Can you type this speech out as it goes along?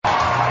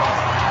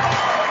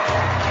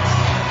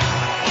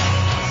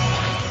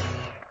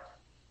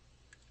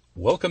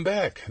Welcome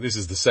back. This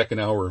is the second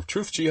hour of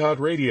Truth Jihad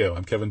Radio.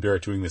 I'm Kevin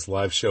Barrett, doing this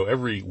live show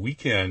every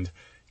weekend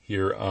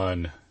here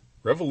on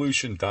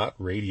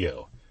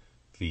Revolution.radio,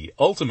 the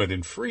ultimate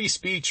in free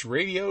speech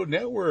radio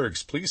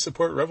networks. Please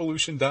support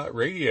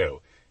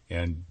Revolution.radio.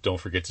 And don't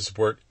forget to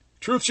support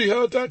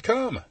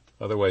TruthJihad.com,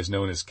 otherwise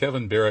known as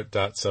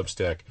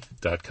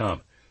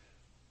KevinBarrett.substack.com.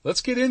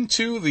 Let's get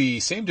into the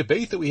same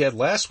debate that we had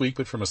last week,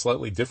 but from a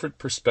slightly different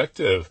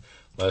perspective.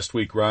 Last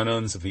week, Ron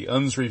Unz of the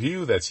Unz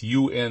Review, that's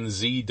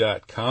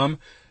UNZ.com,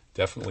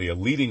 definitely a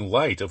leading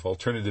light of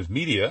alternative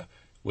media,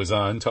 was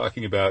on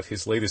talking about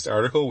his latest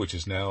article, which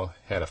has now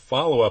had a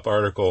follow-up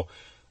article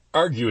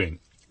arguing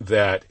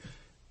that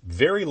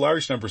very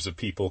large numbers of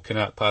people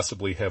cannot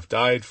possibly have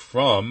died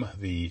from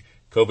the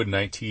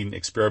COVID-19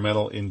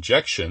 experimental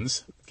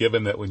injections,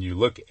 given that when you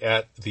look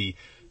at the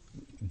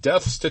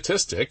death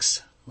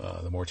statistics,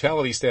 the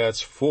mortality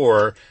stats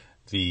for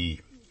the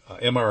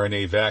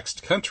mRNA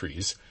vaxxed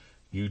countries,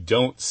 you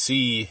don't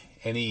see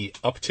any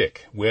uptick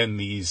when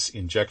these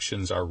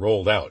injections are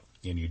rolled out.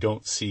 And you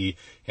don't see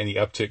any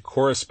uptick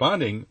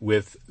corresponding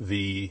with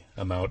the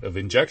amount of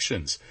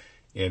injections.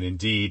 And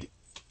indeed,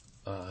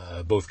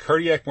 both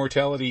cardiac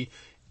mortality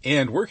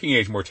and working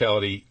age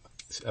mortality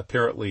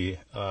apparently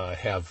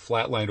have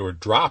flatlined or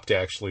dropped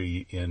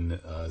actually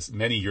in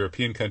many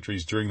European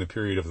countries during the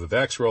period of the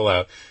vax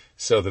rollout.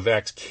 So the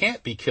vax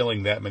can't be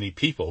killing that many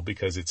people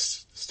because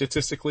it's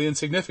statistically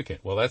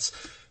insignificant. Well, that's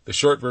the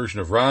short version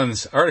of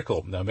Ron's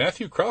article. Now,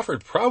 Mathew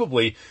Crawford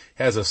probably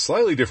has a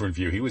slightly different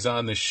view. He was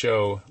on this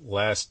show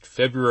last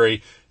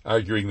February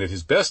arguing that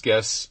his best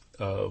guess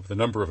of the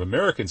number of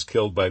Americans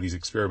killed by these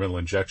experimental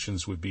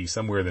injections would be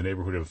somewhere in the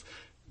neighborhood of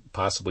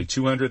possibly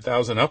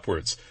 200,000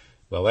 upwards.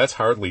 Well, that's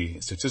hardly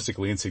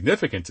statistically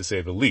insignificant, to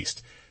say the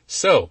least.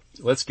 So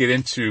let's get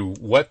into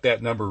what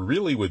that number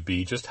really would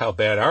be. Just how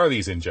bad are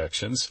these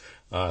injections?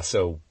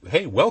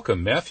 Hey,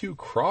 welcome, Mathew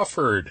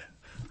Crawford.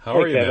 How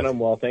are you, Kevin? Matthew? I'm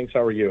well. Thanks.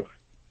 How are you?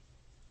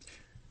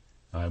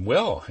 I'm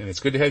well, and it's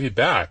good to have you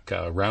back.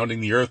 Rounding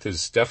the Earth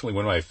is definitely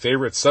one of my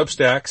favorite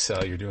Substacks.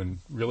 You're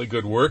doing really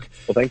good work.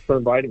 Well, thanks for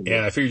inviting me.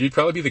 And I figured you'd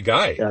probably be the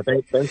guy. Yeah,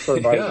 thanks for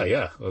inviting me.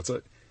 Yeah.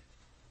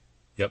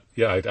 Yep.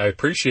 Yeah, I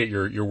appreciate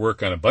your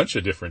work on a bunch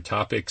of different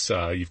topics.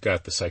 You've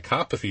got the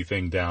psychopathy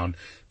thing down,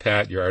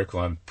 Pat. Your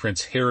article on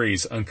Prince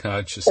Harry's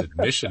unconscious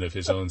admission of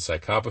his own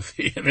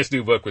psychopathy in his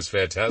new book was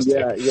fantastic.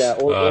 Yeah.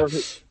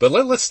 But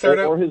let's start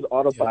out. Or his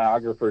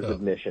autobiographer's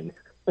admission.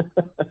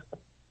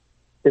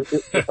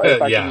 if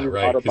I yeah, can use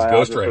right.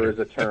 autobiographer as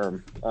a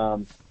term.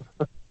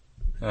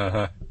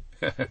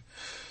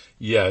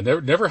 Yeah,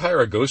 never hire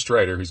a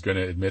ghostwriter who's going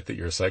to admit that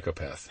you're a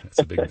psychopath. That's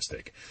a big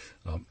mistake.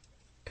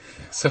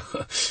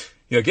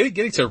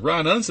 Getting to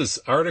Ron Unz's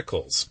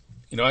articles,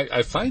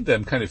 I find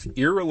them kind of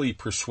eerily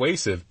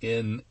persuasive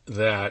in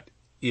that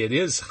it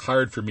is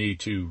hard for me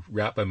to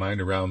wrap my mind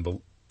around the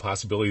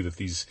possibility that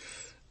these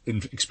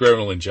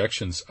experimental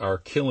injections are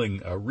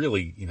killing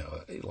really,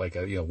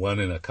 one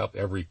in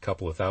every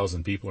couple of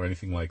thousand people or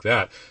anything like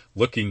that.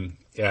 Looking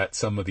at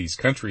some of these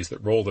countries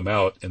that rolled them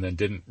out and then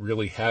didn't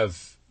really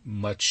have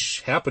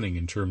much happening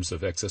in terms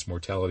of excess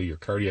mortality or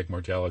cardiac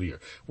mortality or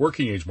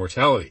working age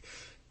mortality.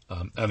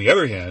 On the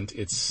other hand,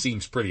 it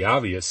seems pretty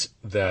obvious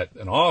that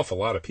an awful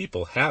lot of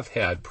people have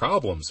had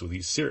problems with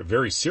these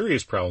very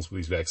serious problems with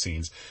these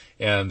vaccines,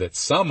 and that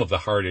some of the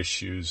heart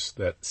issues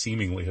that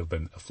seemingly have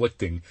been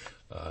afflicting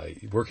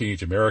working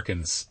age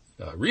Americans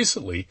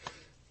recently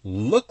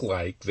look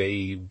like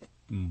they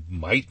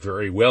might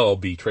very well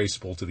be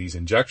traceable to these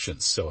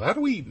injections. So how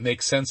do we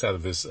make sense out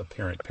of this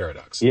apparent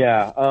paradox?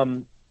 Yeah,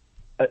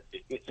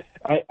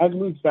 I've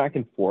moved back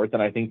and forth,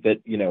 and I think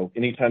that,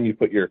 anytime you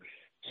put your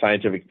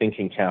scientific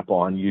thinking cap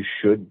on, you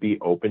should be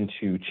open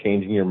to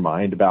changing your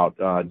mind about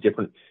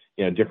different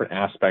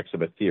aspects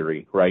of a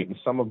theory, right? And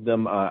some of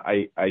them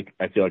I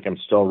feel like I'm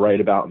still right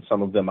about, and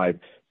some of them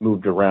I've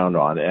moved around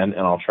on, and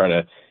I'll try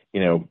to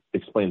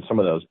explain some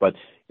of those. But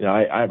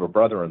I have a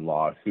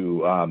brother-in-law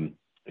who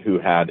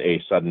had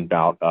a sudden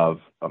bout of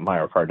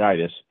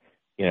myocarditis,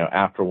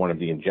 after one of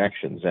the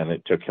injections, and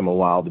it took him a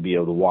while to be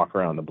able to walk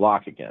around the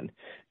block again.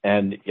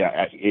 And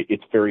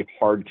it's very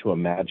hard to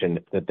imagine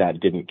that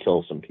didn't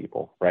kill some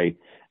people, right?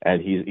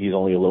 And he's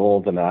only a little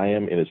older than I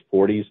am, in his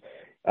 40s.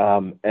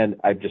 And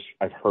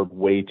I've heard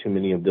way too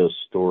many of those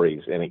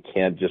stories, and it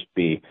can't just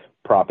be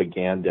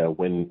propaganda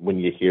when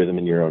you hear them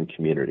in your own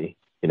community,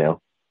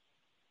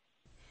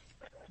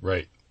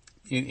 Right.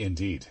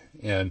 Indeed.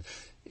 And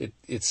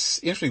it's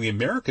interesting. The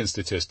American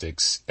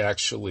statistics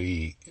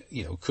actually,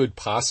 could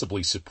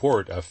possibly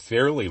support a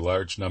fairly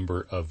large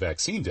number of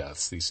vaccine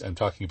deaths. I'm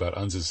talking about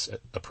Unz's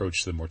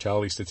approach to the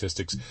mortality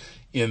statistics,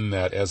 in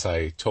that, as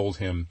I told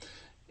him,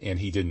 and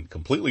he didn't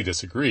completely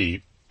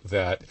disagree,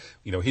 that,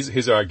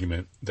 his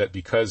argument that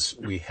because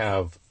we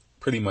have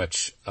pretty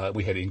much,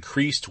 we had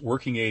increased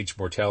working age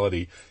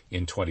mortality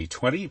in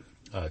 2020,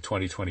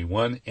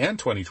 2021, and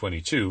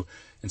 2022.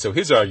 And so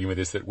his argument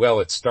is that, well,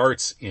 it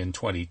starts in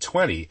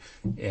 2020,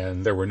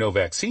 and there were no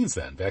vaccines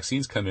then.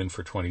 Vaccines come in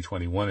for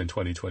 2021 and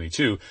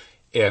 2022,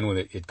 And when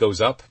it goes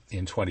up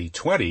in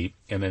 2020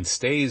 and then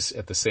stays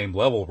at the same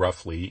level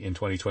roughly in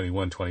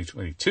 2021,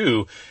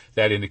 2022,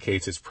 that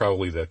indicates it's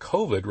probably the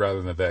COVID rather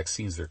than the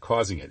vaccines that are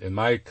causing it. And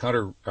my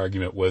counter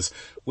argument was,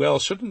 well,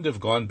 shouldn't have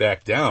gone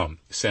back down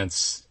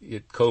since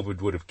COVID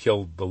would have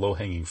killed the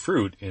low-hanging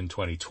fruit in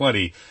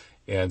 2020.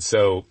 And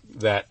so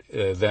that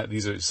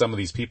these are some of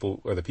these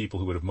people are the people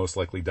who would have most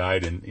likely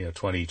died in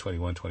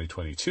 2021,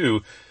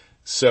 2022.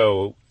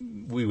 So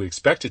we would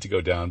expect it to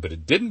go down, but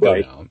it didn't go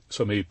down.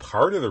 So maybe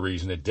part of the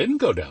reason it didn't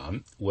go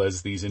down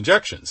was these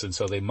injections. And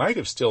so they might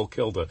have still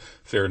killed a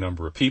fair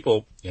number of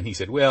people. And he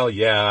said, well,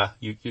 yeah,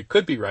 you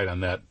could be right on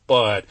that,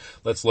 but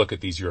let's look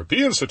at these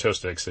European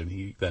statistics. And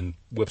he then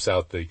whips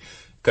out the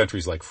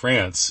countries like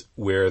France,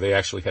 where they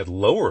actually had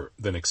lower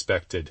than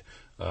expected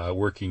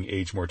working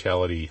age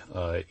mortality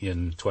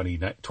in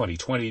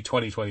 2020,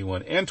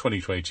 2021, and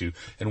 2022.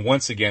 And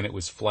once again, it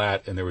was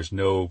flat and there was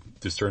no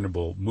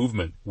discernible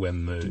movement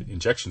when the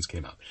injections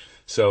came out.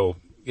 So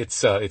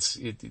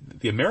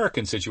the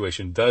American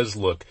situation does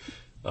look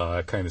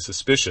kind of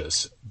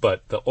suspicious,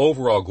 but the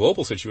overall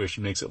global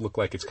situation makes it look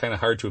like it's kind of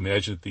hard to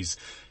imagine that these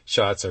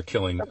shots are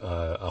killing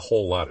a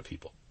whole lot of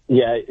people.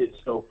 Yeah,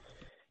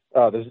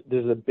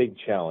 there's a big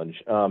challenge.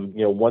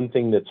 One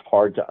thing that's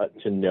hard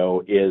to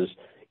know is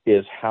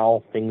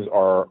how things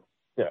are,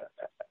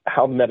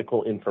 how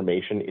medical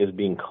information is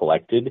being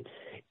collected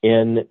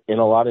in a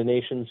lot of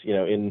nations.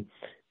 When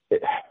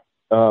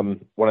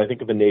I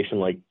think of a nation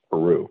like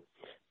Peru,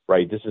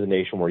 right, this is a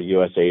nation where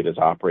USAID has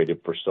operated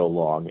for so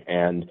long,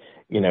 and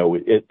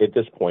at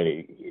this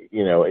point,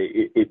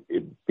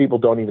 people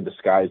don't even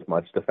disguise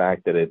much the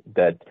fact that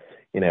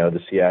the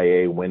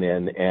CIA went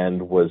in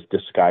and was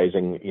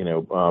disguising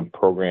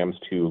programs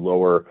to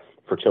lower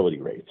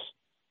fertility rates.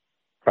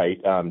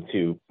 Right,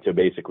 to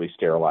basically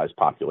sterilize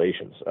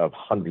populations of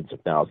hundreds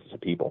of thousands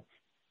of people.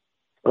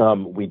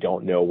 We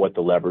don't know what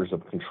the levers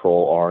of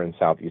control are in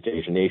Southeast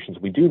Asian nations.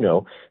 We do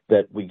know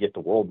that we get the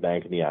World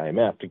Bank and the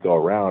IMF to go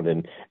around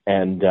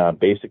and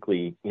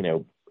basically,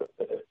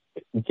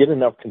 get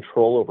enough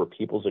control over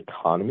people's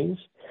economies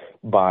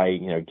by,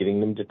 getting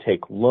them to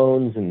take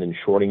loans and then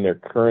shorting their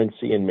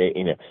currency and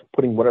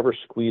putting whatever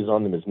squeeze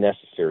on them is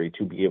necessary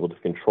to be able to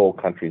control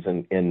countries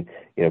in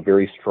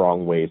very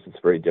strong ways. It's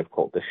very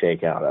difficult to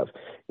shake out of.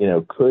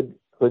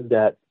 Could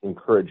that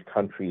encourage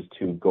countries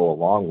to go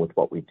along with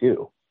what we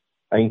do?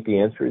 I think the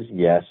answer is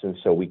yes, and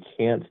so we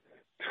can't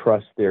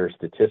trust their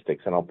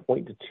statistics. And I'll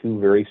point to two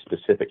very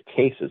specific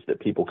cases that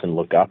people can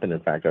look up, and in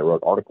fact, I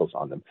wrote articles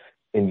on them,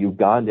 in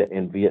Uganda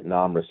and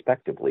Vietnam,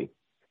 respectively.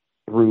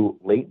 Through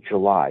late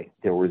July,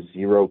 there were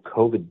 0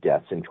 COVID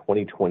deaths in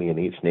 2020 in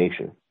each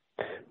nation.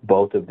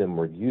 Both of them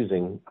were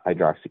using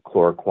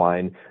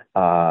hydroxychloroquine,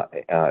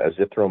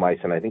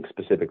 azithromycin, I think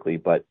specifically,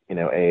 but an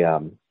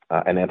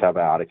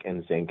antibiotic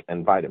and zinc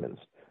and vitamins,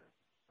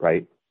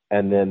 right?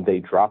 And then they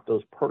dropped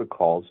those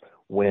protocols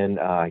when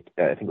I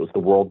think it was the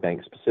World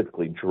Bank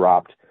specifically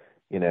dropped,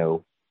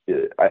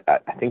 I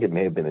think it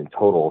may have been in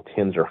total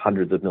tens or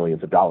hundreds of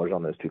millions of dollars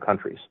on those two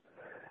countries.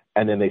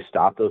 And then they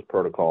stopped those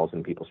protocols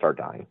and people start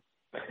dying.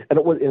 And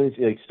it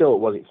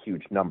wasn't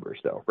huge numbers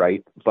though,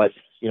 right? But,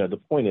 the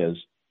point is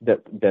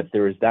that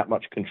there is that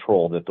much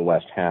control that the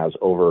West has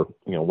over,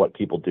 what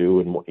people do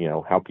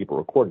and, how people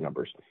record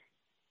numbers.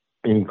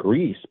 In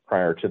Greece,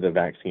 prior to the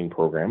vaccine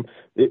program,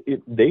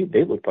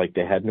 they looked like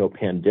they had no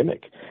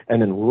pandemic.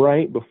 And then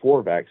right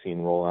before vaccine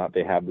rollout,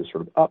 they have this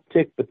sort of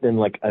uptick, but then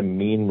like a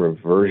mean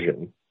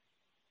reversion.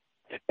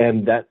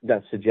 And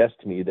that suggests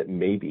to me that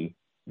maybe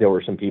there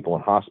were some people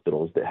in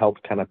hospitals that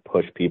helped kind of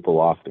push people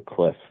off the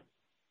cliff.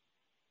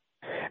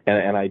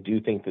 And I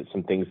do think that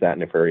some things that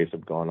nefarious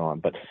have gone on.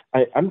 But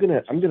I'm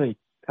gonna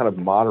kind of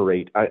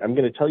moderate. I'm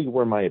going to tell you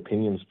where my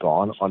opinion's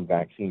gone on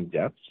vaccine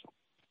deaths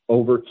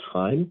over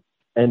time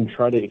and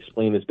try to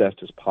explain as best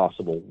as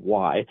possible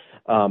why.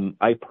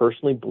 I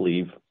personally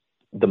believe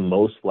the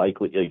most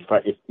likely,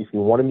 if you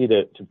wanted me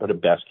to put a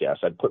best guess,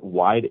 I'd put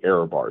wide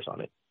error bars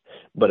on it.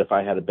 But if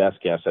I had a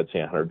best guess, I'd say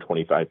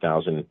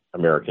 125,000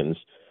 Americans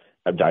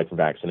have died from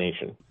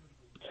vaccination.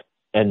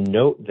 And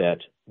note that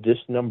this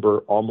number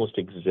almost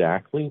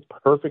exactly,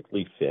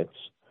 perfectly fits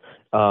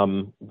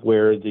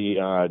where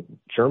the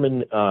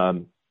German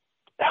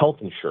health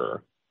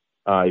insurer,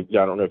 I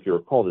don't know if you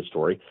recall this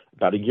story,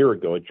 about a year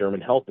ago, a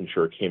German health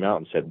insurer came out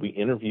and said, we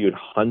interviewed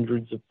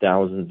hundreds of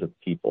thousands of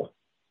people,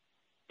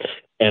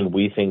 and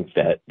we think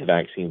that the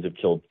vaccines have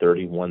killed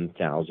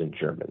 31,000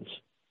 Germans.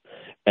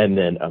 And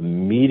then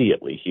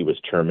immediately he was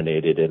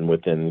terminated, and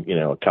within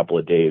a couple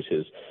of days,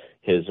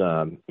 his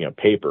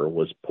paper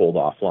was pulled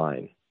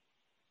offline.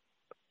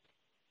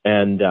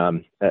 And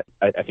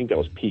I think that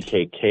was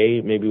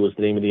PKK, maybe was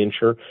the name of the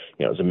insurer.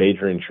 It was a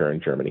major insurer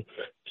in Germany.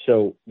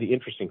 So the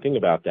interesting thing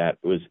about that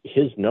was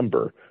his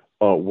number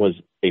was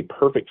a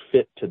perfect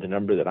fit to the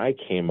number that I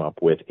came up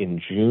with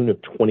in June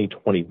of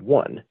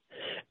 2021.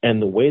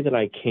 And the way that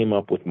I came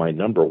up with my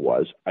number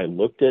was I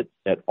looked at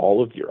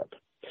all of Europe.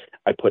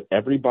 I put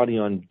everybody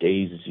on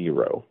day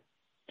 0.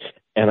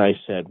 And I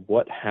said,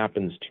 what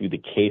happens to the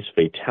case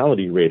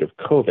fatality rate of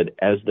COVID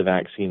as the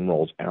vaccine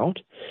rolls out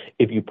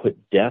if you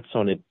put deaths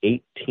on an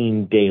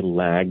 18-day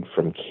lag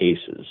from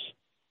cases,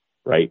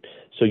 right?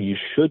 So you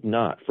should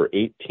not, for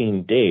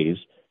 18 days,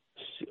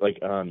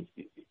 you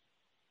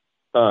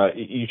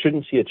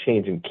shouldn't see a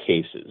change in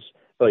cases,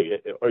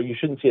 or you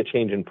shouldn't see a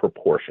change in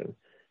proportion.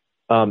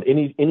 Let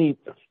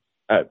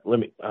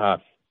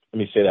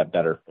me say that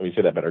better.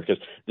 Because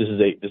this is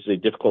a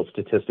difficult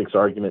statistics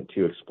argument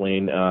to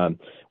explain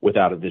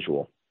without a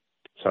visual.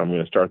 So I'm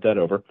going to start that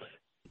over.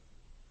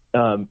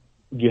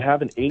 You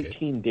have an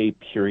 18-day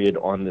period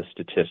on this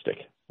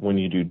statistic when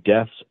you do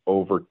deaths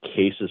over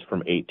cases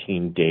from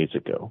 18 days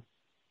ago.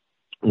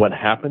 What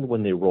happened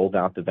when they rolled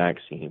out the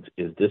vaccines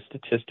is this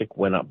statistic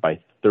went up by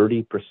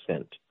 30%.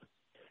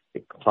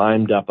 It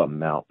climbed up a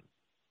mountain.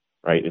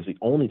 Right? It's the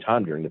only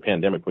time during the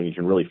pandemic when you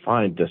can really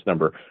find this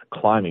number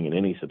climbing in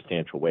any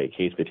substantial way.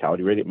 Case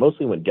fatality rate, it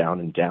mostly went down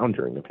and down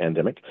during the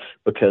pandemic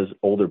because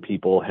older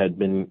people had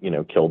been,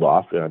 killed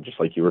off. Just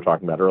like you were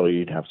talking about earlier,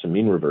 you'd have some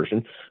mean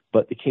reversion,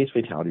 but the case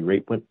fatality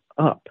rate went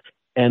up.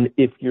 And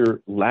if you're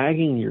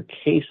lagging your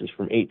cases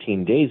from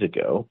 18 days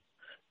ago,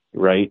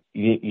 right,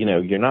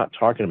 you're not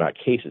talking about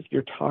cases,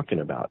 you're talking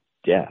about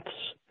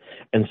deaths.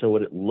 And so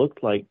what it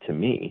looked like to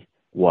me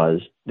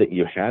was that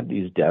you had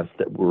these deaths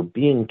that were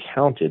being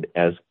counted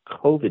as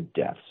COVID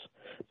deaths,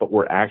 but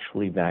were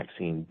actually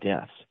vaccine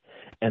deaths.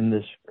 And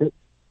this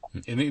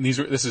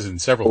is in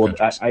several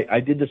countries. I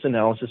did this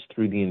analysis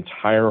through the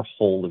entire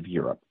whole of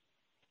Europe.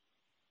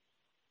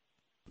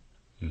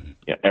 Mm-hmm.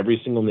 Yeah, every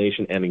single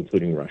nation and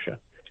including Russia.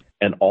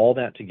 And all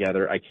that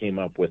together, I came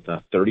up with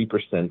a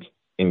 30%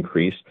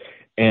 increase.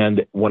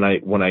 And when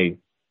I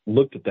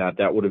looked at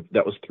that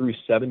was through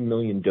 7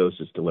 million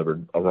doses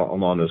delivered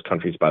along those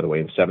countries, by the way,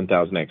 and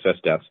 7,000 excess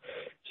deaths.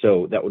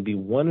 So that would be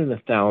 1 in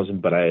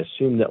 1,000, but I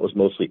assumed that was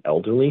mostly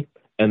elderly.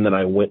 And then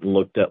I went and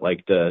looked at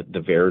like the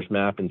VAERS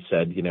map and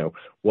said,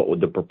 what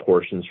would the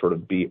proportions sort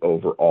of be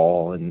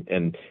overall?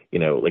 And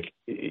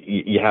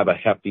you have a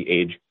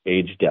hefty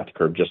age death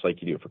curve, just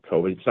like you do for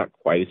COVID. It's not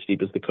quite as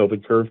steep as the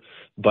COVID curve,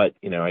 but,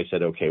 I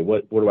said, okay,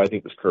 what do I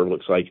think this curve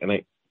looks like?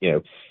 And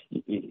you're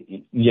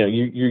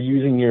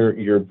using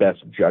your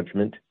best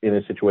judgment in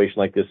a situation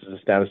like this as a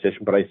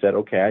statistician. But I said,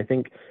 okay, I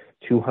think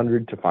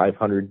 200 to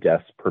 500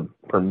 deaths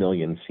per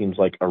million seems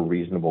like a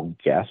reasonable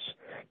guess,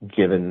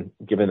 given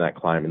that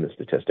climb in the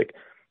statistic.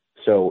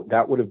 So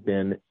that would have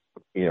been,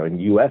 in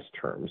U.S.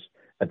 terms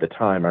at the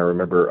time. I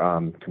remember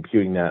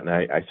computing that, and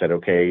I said,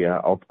 okay,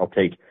 I'll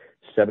take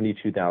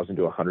 72,000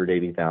 to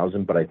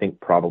 180,000, but I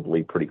think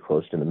probably pretty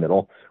close to the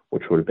middle,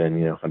 which would have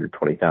been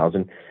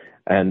 120,000.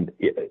 And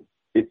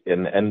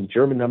the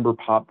German number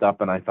popped up,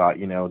 and I thought,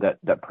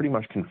 that pretty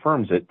much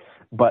confirms it.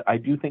 But I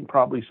do think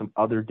probably some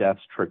other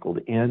deaths trickled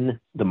in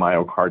the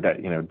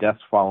myocarditis,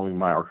 deaths following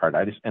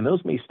myocarditis, and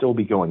those may still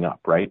be going up,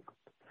 right?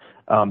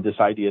 This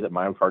idea that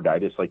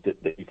myocarditis, like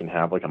that you can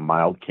have like a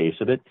mild case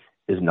of it,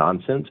 is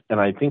nonsense. And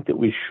I think that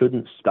we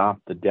shouldn't stop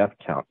the death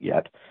count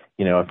yet.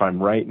 If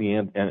I'm right,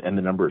 and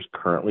the number is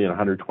currently at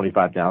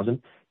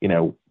 125,000,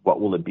 what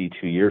will it be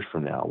 2 years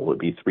from now? Will it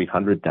be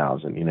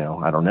 300,000?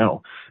 I don't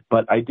know.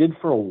 But I did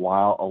for a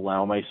while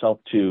allow myself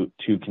to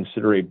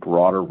consider a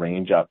broader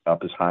range up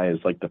as high as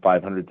like the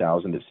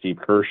 500,000 that Steve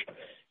Kirsch.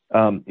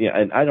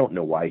 And I don't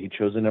know why he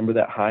chose a number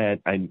that high.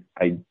 I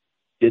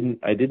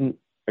didn't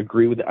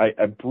agree with it.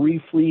 I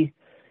briefly,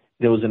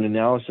 there was an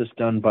analysis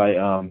done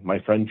by my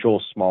friend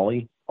Joel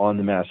Smalley on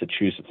the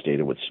Massachusetts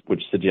data, which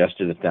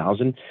suggested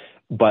 1,000.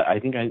 But I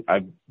think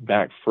I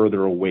back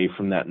further away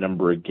from that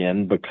number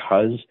again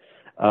because,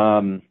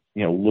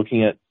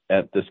 looking at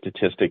the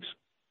statistics,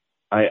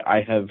 I'll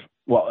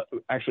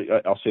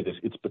say this.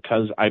 It's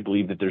because I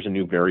believe that there's a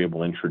new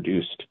variable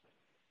introduced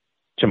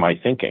to my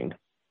thinking.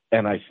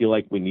 And I feel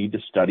like we need to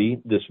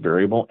study this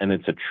variable, and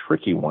it's a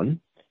tricky one.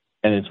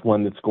 And it's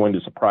one that's going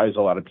to surprise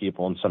a lot of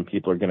people. And some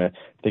people are going to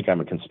think I'm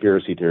a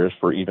conspiracy theorist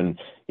for even,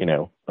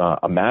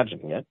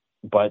 imagining it.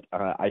 But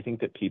I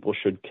think that people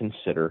should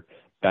consider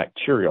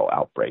bacterial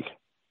outbreak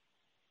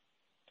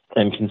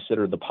and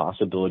consider the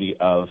possibility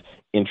of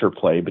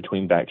interplay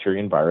between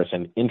bacteria and virus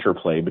and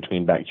interplay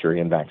between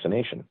bacteria and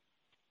vaccination.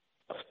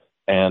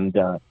 And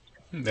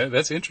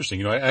that's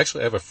interesting. I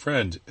actually have a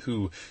friend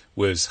who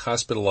was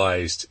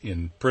hospitalized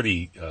in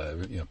pretty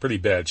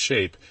bad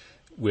shape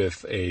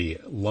with a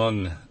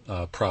lung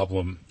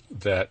problem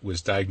that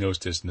was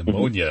diagnosed as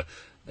pneumonia.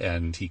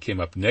 And he came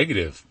up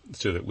negative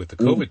with the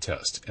COVID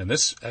test. And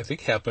this, I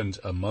think, happened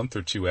a month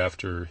or two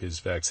after his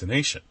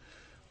vaccination.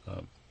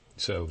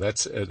 So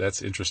that's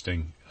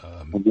interesting.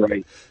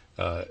 Right.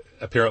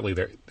 Apparently,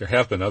 there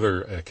have been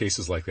other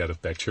cases like that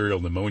of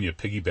bacterial pneumonia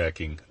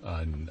piggybacking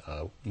on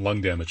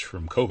lung damage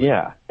from COVID.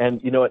 Yeah,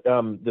 and you know what?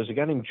 There's a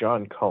guy named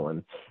John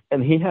Cullen,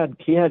 and he had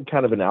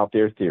kind of an out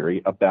there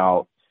theory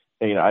about.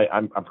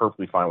 I'm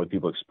perfectly fine with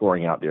people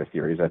exploring out there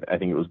theories. I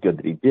think it was good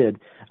that he did.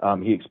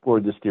 He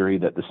explored this theory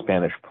that the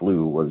Spanish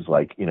flu was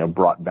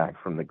brought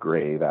back from the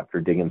grave after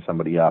digging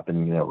somebody up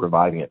and,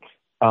 reviving it.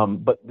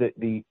 But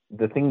the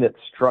thing that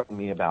struck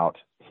me about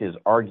his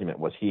argument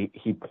was he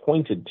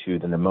pointed to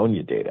the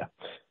pneumonia data.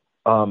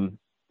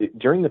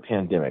 During the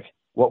pandemic,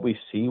 what we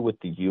see with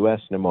the U.S.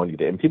 pneumonia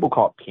data, and people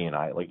call it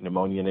P&I, like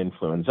pneumonia and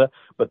influenza,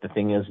 but the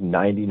thing is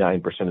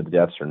 99% of the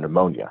deaths are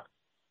pneumonia,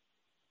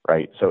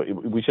 right? So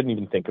we shouldn't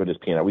even think of it as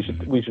P&I. We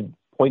should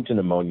point to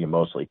pneumonia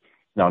mostly.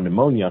 Now,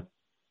 pneumonia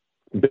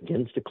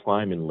begins to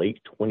climb in late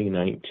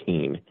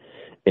 2019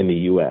 in the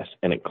U.S.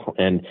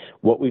 and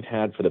what we've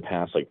had for the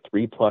past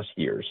 3+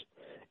 years.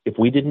 If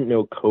we didn't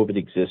know COVID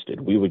existed,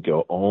 we would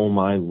go, oh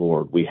my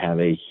Lord, we have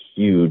a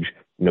huge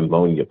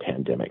pneumonia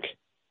pandemic,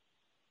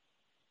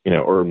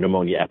 or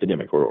pneumonia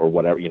epidemic, or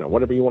whatever,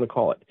 whatever you want to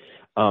call it.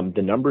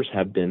 The numbers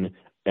have been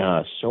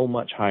so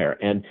much higher,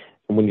 and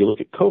when you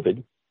look at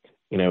COVID,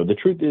 the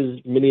truth is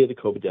many of the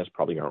COVID deaths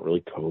probably aren't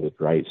really COVID,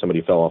 right?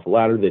 Somebody fell off a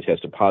ladder, they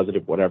tested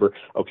positive, whatever.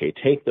 Okay,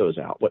 take those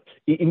out. But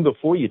even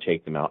before you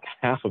take them out,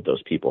 half of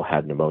those people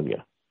had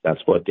pneumonia.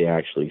 That's what they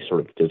actually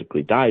sort of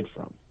physically died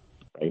from,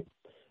 right?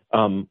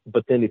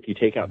 But then if you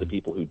take out the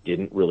people who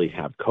didn't really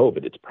have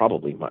COVID, it's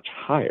probably much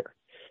higher.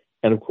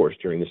 And of course,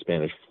 during the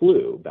Spanish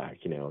flu back,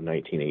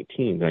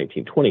 1918,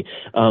 1920,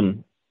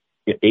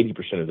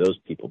 80% of those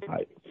people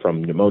died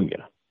from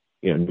pneumonia.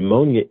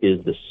 Pneumonia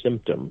is the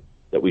symptom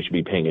that we should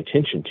be paying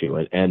attention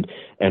to.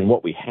 And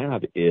what we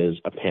have is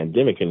a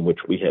pandemic in which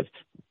we have,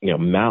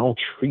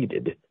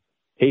 maltreated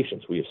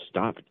patients. We have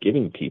stopped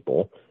giving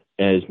people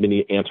as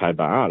many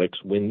antibiotics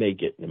when they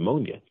get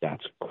pneumonia.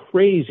 That's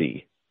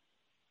crazy.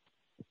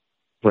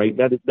 Right?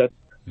 That.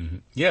 Mm-hmm.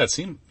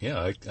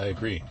 Yeah, I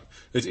agree.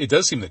 It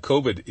does seem that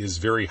COVID is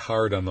very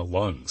hard on the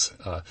lungs.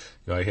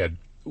 I had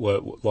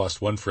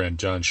lost one friend,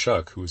 John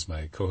Shuck, who was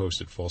my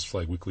co-host at False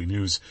Flag Weekly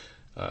News.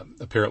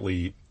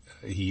 Apparently,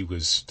 he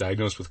was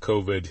diagnosed with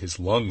COVID. His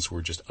lungs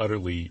were just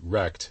utterly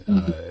wrecked.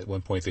 At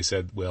one point, they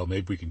said, well,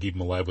 maybe we can keep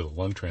him alive with a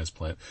lung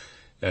transplant.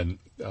 And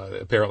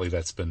apparently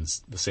that's been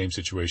the same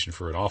situation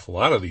for an awful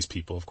lot of these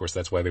people. Of course,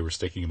 that's why they were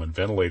sticking them on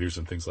ventilators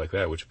and things like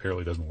that, which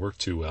apparently doesn't work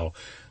too well.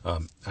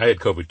 I had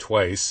COVID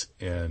twice,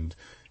 and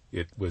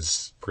it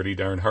was pretty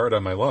darn hard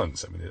on my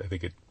lungs. I mean, I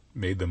think it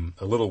made them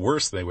a little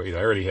worse than they were.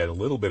 I already had a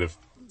little bit of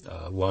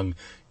lung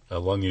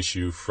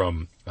issue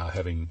from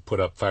having put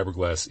up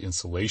fiberglass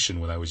insulation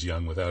when I was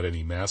young without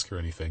any mask or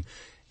anything.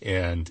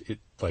 And it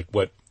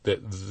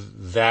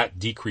that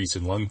decrease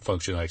in lung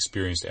function I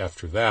experienced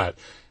after that,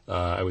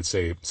 I would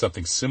say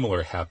something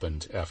similar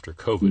happened after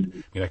COVID.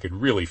 I mean, I could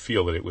really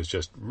feel that it was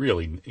just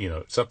really,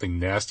 something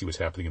nasty was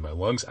happening in my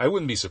lungs. I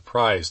wouldn't be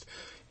surprised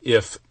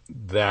if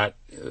that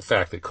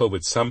fact that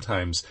COVID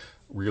sometimes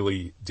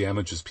really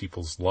damages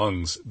people's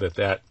lungs,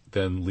 that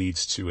then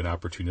leads to an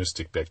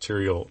opportunistic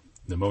bacterial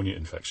pneumonia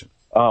infection.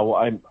 Well,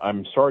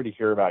 I'm sorry to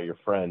hear about your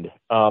friend.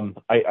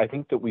 I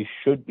think that we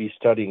should be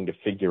studying to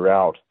figure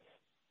out,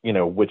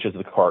 which is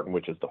the cart and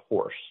which is the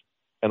horse.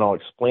 And I'll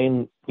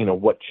explain,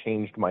 what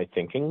changed my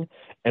thinking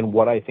and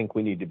what I think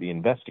we need to be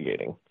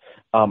investigating.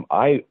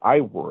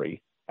 I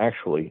worry,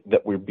 actually,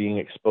 that we're being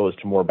exposed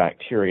to more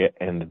bacteria,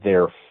 and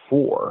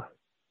therefore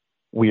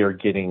we are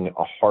getting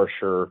a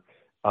harsher,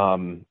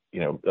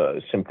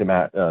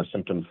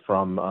 symptoms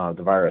from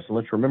the virus. And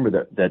let's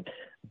remember that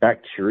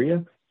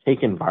bacteria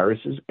take in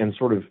viruses and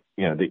sort of,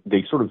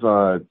 they sort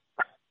of,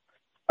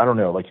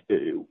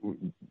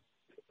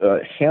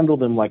 handle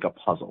them like a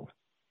puzzle.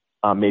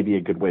 Maybe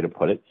a good way to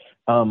put it.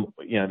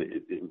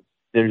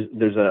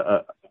 There's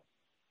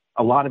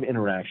a lot of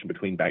interaction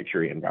between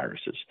bacteria and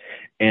viruses,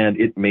 and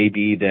it may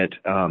be that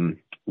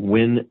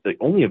when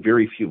only a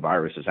very few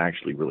viruses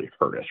actually really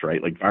hurt us,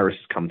 right? Like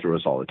viruses come through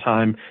us all the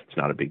time. It's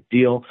not a big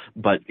deal,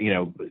 but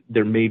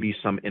there may be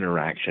some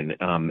interaction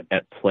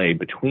at play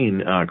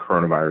between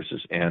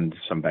coronaviruses and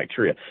some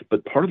bacteria.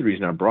 But part of the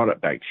reason I brought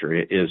up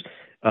bacteria is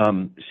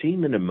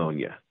seeing the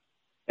pneumonia.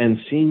 And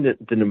seeing that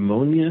the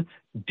pneumonia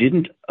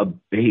didn't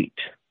abate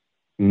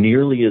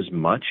nearly as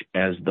much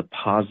as the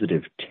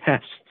positive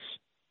tests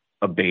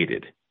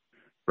abated,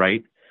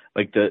 right?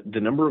 Like the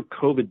number of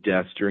COVID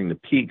deaths during the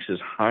peaks is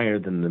higher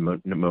than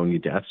the pneumonia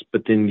deaths,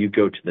 but then you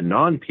go to the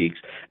non-peaks,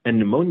 and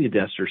pneumonia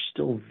deaths are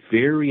still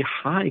very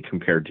high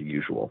compared to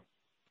usual.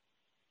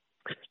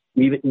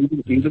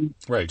 Even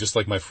right, just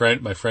like my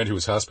friend who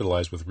was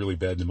hospitalized with really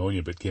bad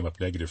pneumonia but came up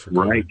negative for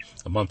COVID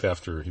a month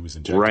after he was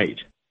injected. Right.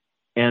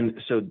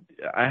 And so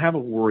I have a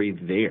worry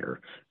there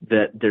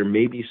that there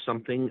may be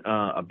something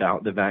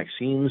about the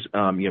vaccines.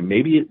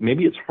 Maybe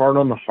it's hard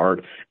on the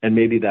heart, and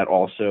maybe that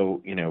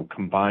also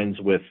combines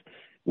with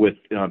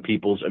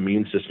people's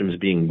immune systems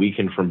being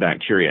weakened from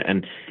bacteria.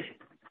 And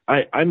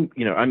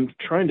I'm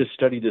trying to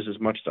study this as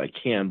much as I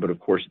can, but of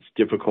course it's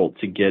difficult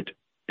to get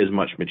as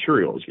much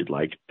material as you'd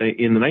like.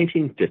 In the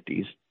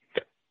 1950s,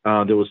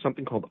 there was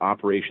something called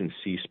Operation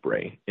Sea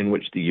Spray, in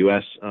which the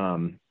U.S.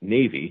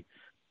 Navy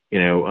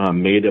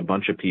made a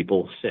bunch of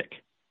people sick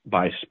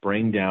by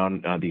spraying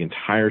down the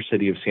entire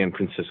city of San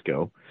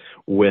Francisco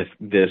with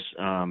this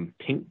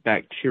pink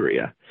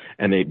bacteria.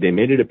 And they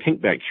made it a pink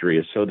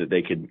bacteria so that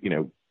they could,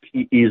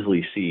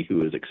 easily see who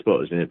was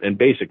exposed. And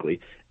basically,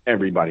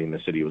 everybody in the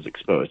city was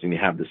exposed. And you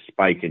have this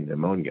spike in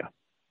pneumonia.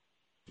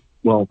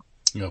 Well,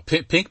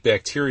 pink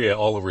bacteria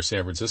all over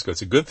San Francisco.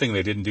 It's a good thing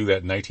they didn't do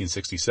that in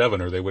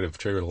 1967, or they would have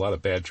triggered a lot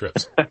of bad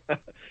trips.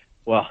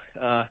 Well,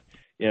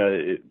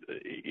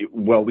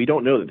 well, we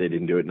don't know that they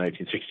didn't do it in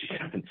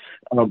 1967.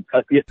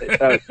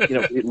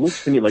 It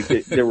looks to me like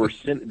there were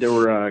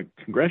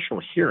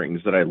congressional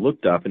hearings that I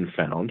looked up and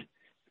found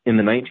in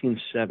the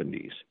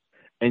 1970s.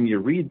 And you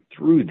read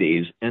through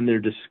these, and they're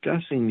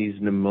discussing these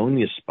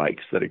pneumonia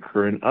spikes that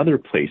occur in other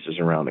places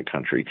around the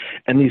country.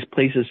 And these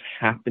places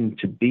happen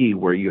to be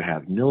where you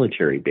have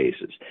military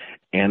bases.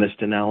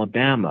 Anniston,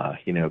 Alabama,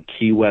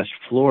 Key West,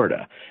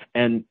 Florida.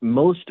 And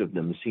most of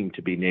them seem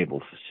to be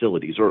naval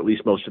facilities, or at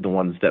least most of the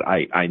ones that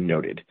I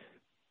noted.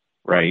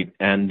 Right.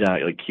 And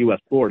like Key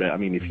West, Florida, I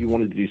mean, if you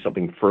wanted to do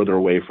something further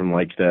away from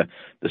like the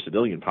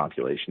civilian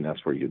population,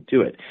 that's where you'd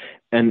do it.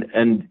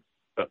 And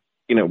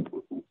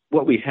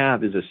what we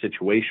have is a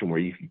situation where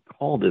you could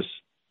call this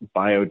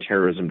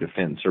bioterrorism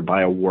defense or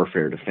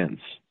biowarfare defense,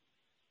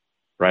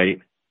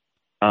 right?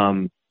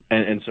 And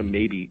so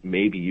maybe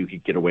you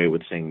could get away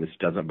with saying this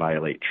doesn't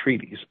violate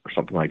treaties or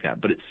something like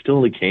that. But it's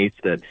still the case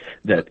that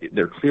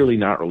they're clearly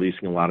not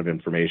releasing a lot of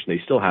information.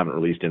 They still haven't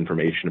released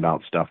information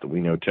about stuff that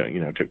we know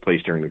took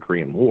place during the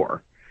Korean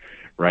War,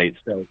 right?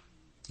 So.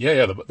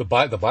 Yeah. The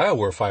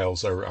BioWare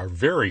files are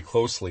very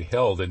closely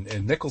held,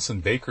 and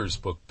Nicholson Baker's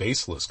book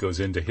Baseless goes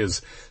into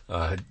his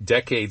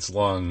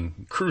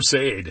decades-long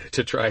crusade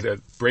to try to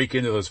break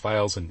into those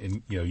files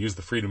and use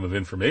the Freedom of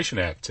Information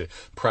Act to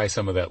pry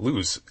some of that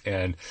loose.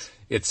 And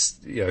it's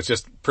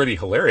just pretty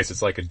hilarious.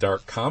 It's like a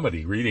dark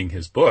comedy reading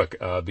his book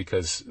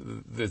because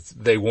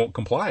they won't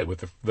comply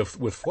with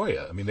with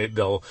FOIA. I mean,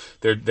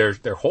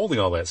 they're holding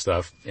all that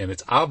stuff, and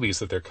it's obvious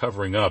that they're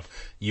covering up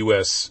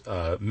U.S.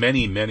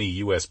 many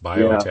U.S.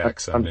 bio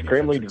attacks. I'm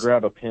scrambling to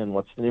grab a pen.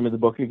 What's the name of the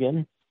book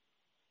again?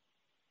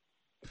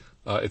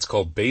 It's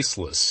called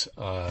Baseless.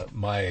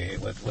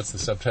 What's the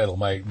subtitle?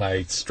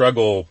 My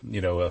struggle,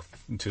 my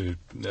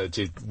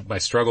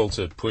struggle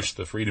to push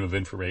the Freedom of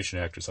Information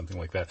Act or something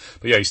like that.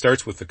 But yeah, he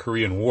starts with the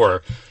Korean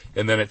War,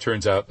 and then it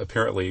turns out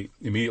apparently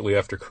immediately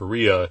after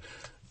Korea,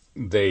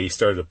 they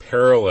started a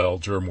parallel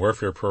germ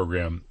warfare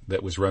program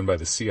that was run by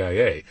the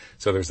CIA.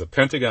 So there's a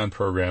Pentagon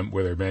program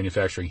where they're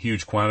manufacturing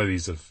huge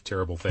quantities of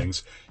terrible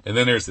things. And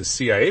then there's the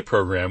CIA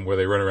program where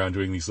they run around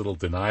doing these little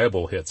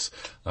deniable hits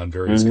on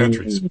various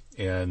countries.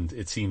 And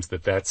it seems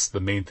that that's the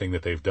main thing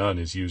that they've done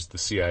is used the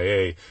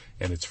CIA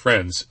and its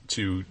friends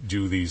to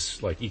do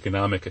these like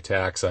economic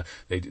attacks.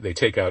 They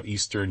take out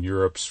Eastern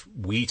Europe's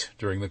wheat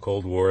during the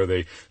Cold War.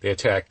 They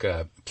attack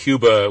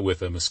Cuba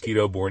with a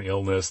mosquito-borne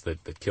illness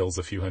that kills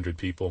a few hundred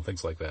people,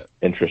 things like that.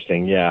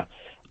 Interesting, yeah.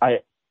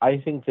 I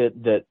think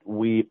that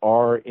we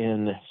are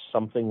in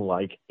something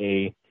like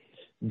a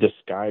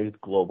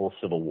disguised global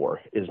civil war,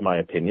 is my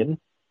opinion.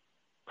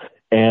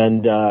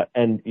 And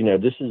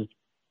this is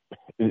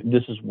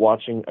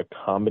watching a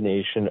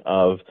combination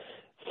of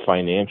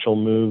financial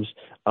moves,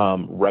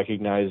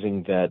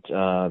 recognizing that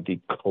the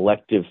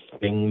collective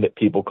thing that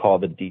people call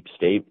the deep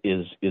state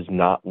is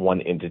not one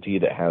entity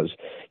that has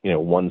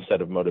one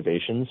set of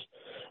motivations.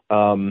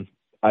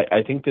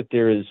 I think that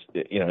there is,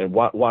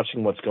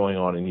 watching what's going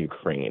on in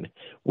Ukraine,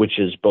 which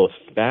is both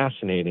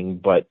fascinating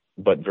but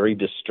very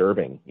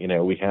disturbing.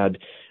 We had,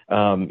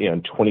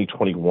 in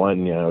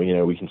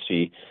 2021, we can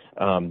see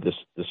this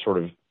sort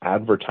of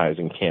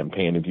advertising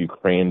campaign of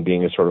Ukraine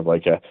being a sort of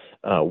like a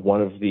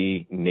one of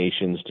the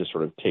nations to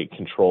sort of take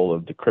control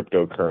of the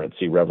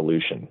cryptocurrency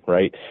revolution,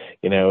 right?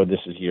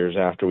 This is years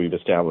after we've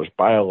established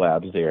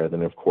biolabs there.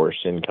 Then, of course,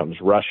 in comes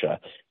Russia.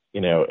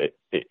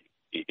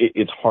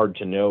 It's hard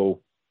to know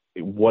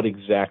what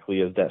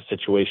exactly is that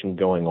situation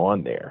going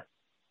on there,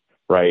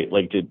 right?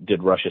 Like,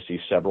 did Russia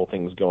see several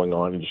things going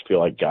on and just feel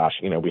like, gosh,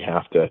 we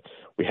have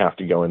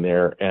to go in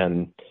there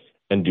and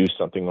do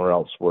something, or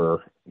else we're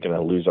going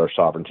to lose our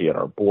sovereignty at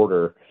our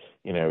border,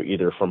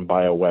 either from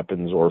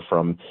bioweapons or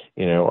from,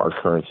 our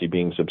currency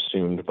being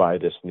subsumed by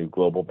this new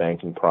global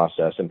banking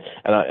process. And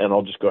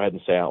I'll just go ahead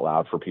and say out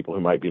loud for people who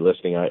might be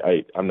listening,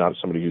 I'm not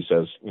somebody who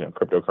says,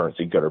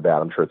 cryptocurrency good or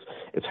bad. I'm sure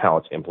it's how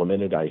it's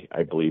implemented.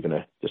 I believe in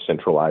a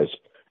decentralized,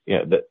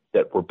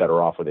 that we're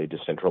better off with a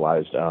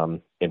decentralized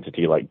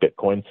entity like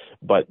Bitcoin,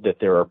 but that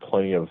there are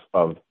plenty of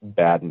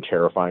bad and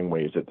terrifying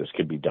ways that this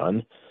could be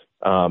done.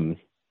 But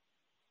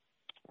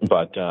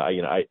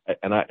I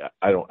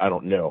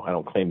don't know. I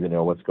don't claim to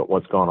know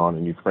what's going on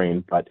in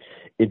Ukraine, but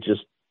it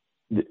just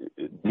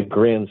the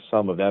grand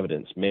sum of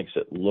evidence makes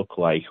it look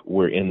like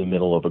we're in the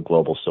middle of a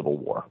global civil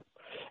war.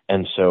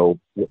 And so,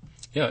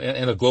 yeah,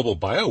 and a global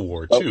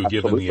biowar too,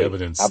 given the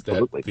evidence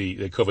that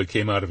the COVID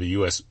came out of a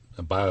U.S.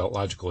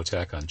 biological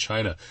attack on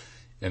China.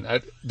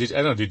 And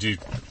did you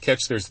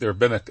catch? There have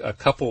been a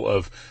couple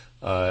of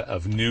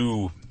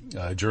new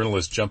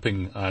journalists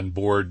jumping on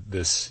board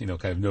this,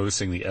 kind of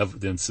noticing the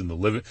evidence in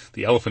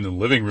the elephant in the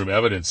living room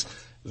evidence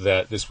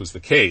that this was the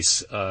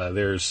case.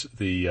 There's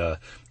the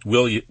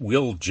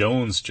Will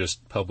Jones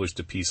just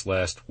published a piece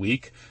last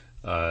week.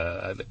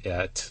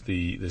 It's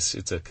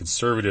a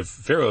conservative,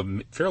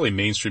 fairly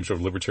mainstream sort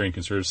of libertarian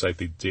conservative site,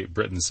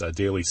 Britain's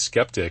Daily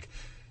Skeptic,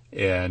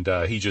 And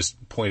he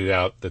just pointed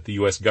out that the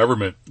U.S.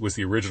 government was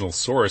the original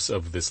source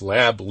of this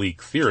lab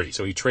leak theory.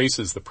 So he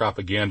traces the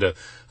propaganda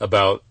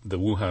about the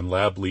Wuhan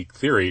lab leak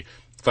theory,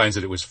 finds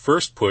that it was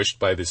first pushed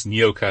by this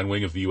neocon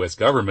wing of the U.S.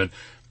 government.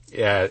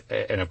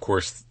 And of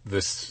course,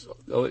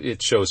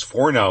 it shows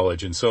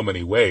foreknowledge in so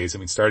many ways. I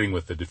mean, starting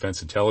with the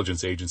Defense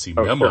Intelligence Agency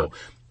memo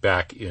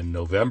back in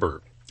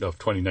November of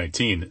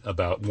 2019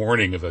 about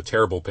warning of a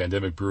terrible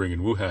pandemic brewing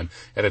in Wuhan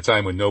at a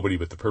time when nobody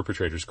but the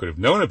perpetrators could have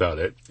known about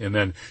it, and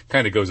then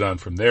kind of goes on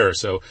from there.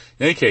 So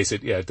in any case,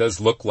 it does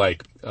look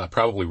like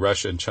probably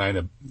Russia and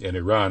China and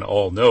Iran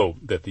all know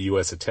that the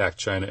U.S. attacked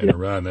China and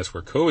Iran. That's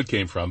where COVID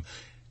came from.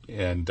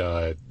 And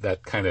that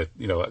kind of,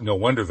 no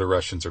wonder the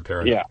Russians are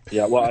paranoid.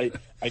 Yeah. Well,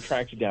 I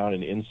tracked down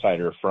an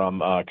insider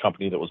from a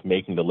company that was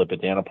making the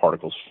lipid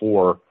nanoparticles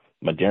for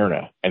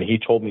Moderna, and he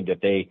told me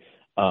that they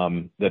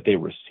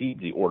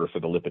received the order for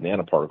the lipid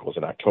nanoparticles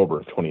in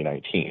October of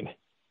 2019.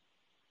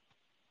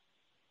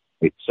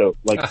 So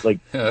yeah,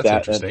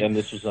 that, and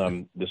this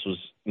was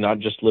not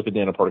just lipid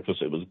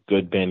nanoparticles; it was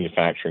good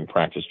manufacturing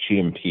practice,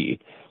 GMP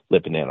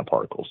lipid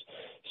nanoparticles.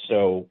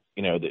 So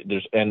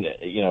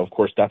of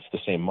course that's the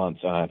same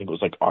month. I think it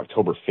was like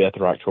October 5th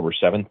or October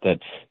 7th that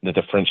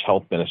the French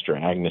Health Minister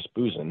Agnes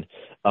Buzyn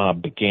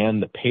began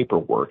the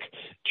paperwork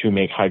to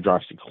make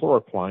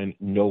hydroxychloroquine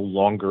no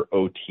longer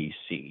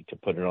OTC, to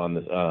put it on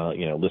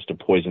the list of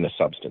poisonous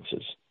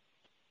substances.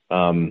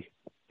 And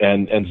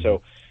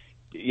so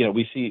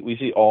we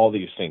see all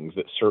these things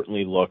that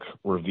certainly look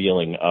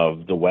revealing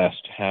of the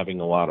West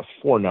having a lot of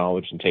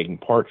foreknowledge and taking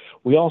part.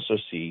 We also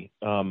see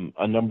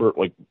a number,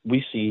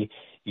 we see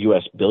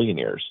U.S.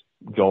 billionaires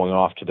going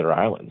off to their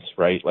islands,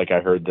 right? Like I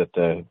heard that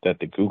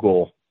the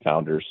Google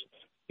founders,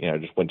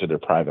 just went to their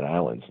private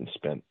islands and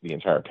spent the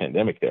entire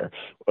pandemic there.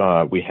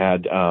 We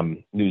had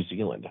New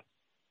Zealand,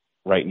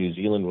 right? New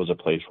Zealand was a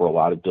place where a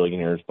lot of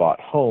billionaires bought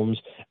homes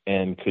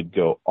and could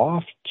go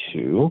off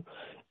to.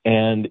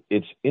 And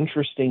it's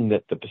interesting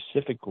that the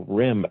Pacific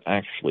Rim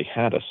actually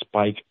had a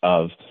spike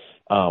of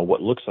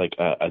what looks like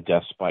a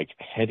death spike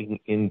heading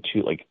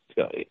into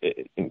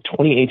in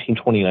 2018,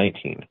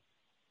 2019.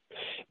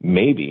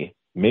 Maybe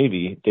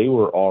they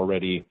were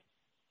already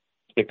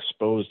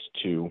exposed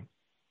to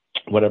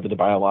whatever the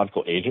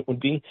biological agent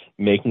would be,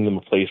 making them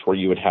a place where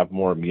you would have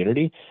more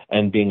immunity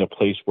and being a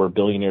place where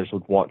billionaires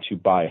would want to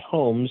buy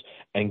homes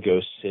and go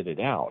sit it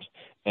out.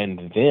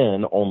 And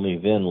then, only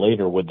then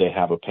later would they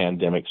have a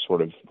pandemic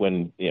sort of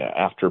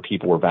after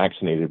people were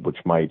vaccinated, which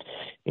might,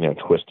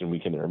 twist and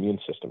weaken their immune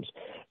systems.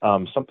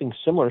 Something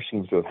similar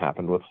seems to have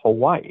happened with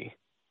Hawaii.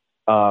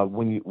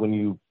 When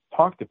you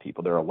talk to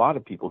people, there are a lot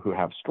of people who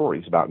have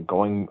stories about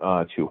going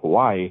to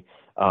Hawaii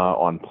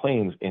on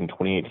planes in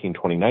 2018,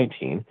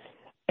 2019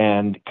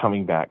 and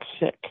coming back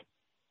sick.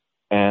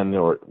 And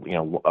there were,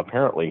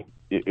 apparently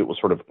it was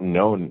sort of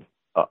known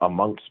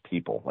amongst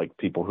people, like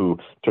people who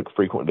took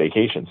frequent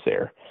vacations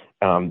there.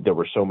 There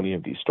were so many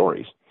of these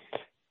stories.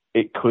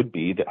 It could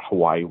be that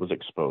Hawaii was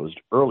exposed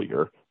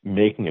earlier,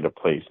 making it a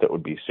place that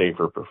would be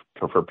safer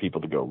for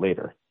people to go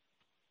later.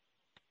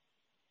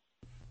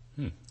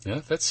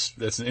 Yeah, that's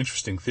an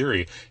interesting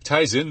theory. It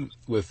ties in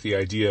with the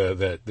idea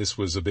that this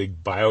was a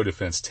big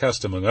biodefense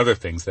test, among other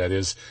things. That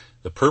is,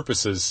 the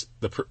purposes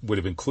would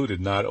have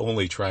included not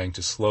only trying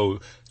to slow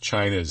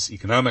China's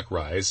economic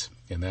rise,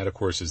 and that, of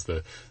course, is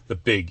the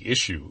big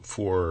issue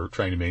for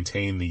trying to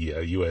maintain the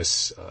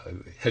U.S.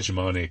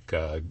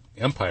 Hegemonic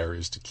empire,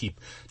 is to keep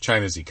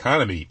China's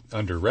economy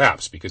under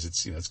wraps, because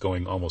it's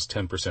going almost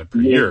 10% per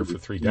year for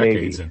 3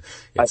 decades, and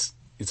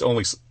it's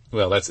only.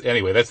 Well, that's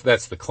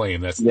the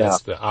claim. That's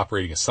the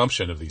operating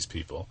assumption of these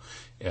people.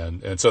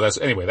 And so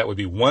that would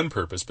be one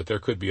purpose, but there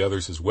could be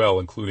others as well,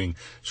 including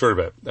sort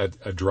of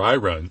a dry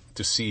run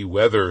to see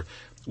whether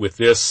with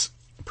this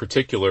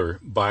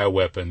particular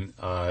bioweapon,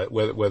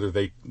 whether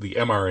the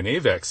mRNA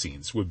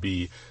vaccines would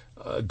be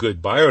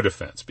good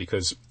biodefense,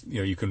 because,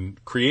 you can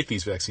create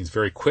these vaccines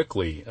very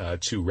quickly,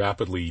 to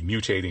rapidly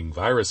mutating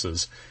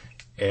viruses.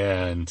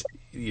 And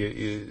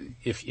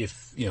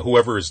if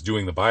whoever is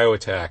doing the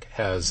bioattack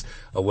has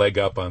a leg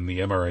up on the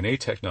mRNA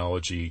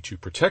technology to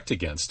protect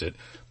against it,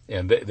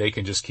 and they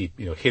can just keep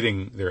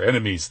hitting their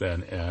enemies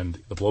then,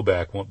 and the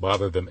blowback won't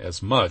bother them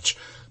as much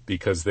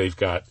because they've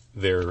got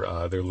their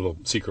little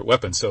secret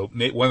weapon. So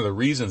one of the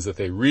reasons that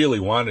they really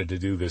wanted to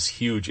do this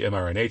huge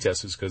mRNA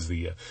test is because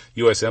the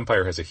U.S.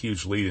 empire has a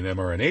huge lead in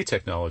mRNA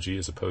technology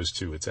as opposed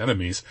to its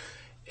enemies,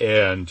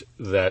 and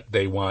that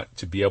they want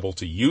to be able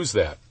to use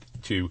that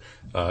to,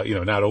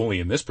 not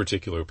only in this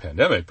particular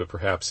pandemic, but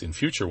perhaps in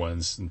future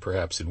ones and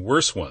perhaps in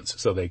worse ones.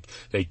 So they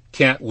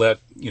can't let,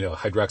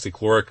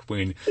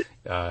 hydroxychloroquine,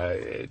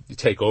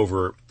 take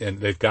over, and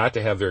they've got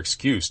to have their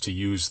excuse to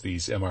use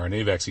these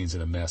mRNA vaccines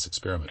in a mass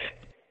experiment.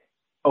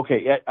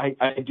 Okay.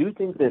 I do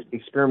think that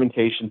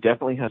experimentation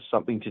definitely has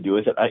something to do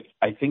with it.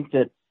 I think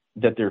that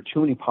there are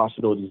too many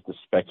possibilities to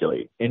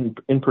speculate. In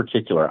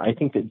particular, I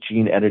think that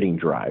gene editing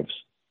drives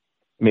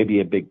may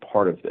be a big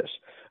part of this.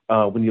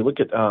 When you look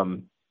at,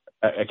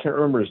 I can't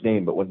remember his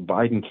name, but when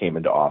Biden came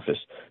into office,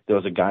 there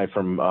was a guy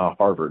from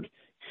Harvard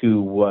who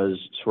was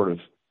sort of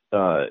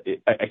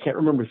I can't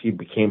remember if he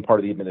became part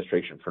of the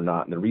administration or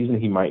not. And the reason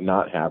he might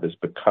not have is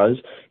because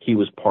he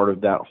was part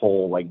of that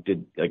whole,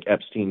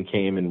 Epstein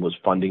came and was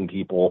funding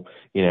people,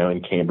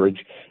 in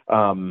Cambridge.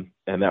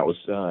 And that was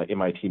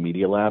MIT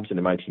Media Labs. And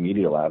MIT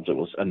Media Labs, it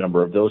was a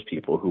number of those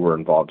people who were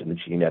involved in the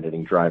gene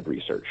editing drive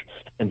research.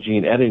 And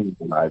gene editing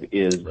drive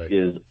is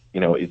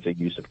it's a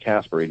use of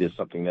CRISPR. It is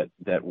something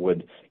that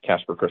would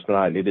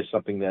CRISPR-Cas9. It is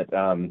something that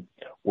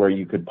where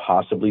you could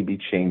possibly be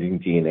changing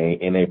DNA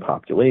in a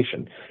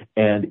population.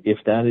 And if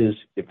that is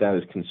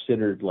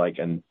considered like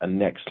a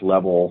next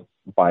level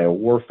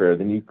biowarfare,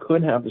 then you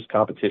could have this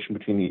competition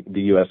between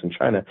the U.S. and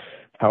China.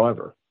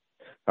 However,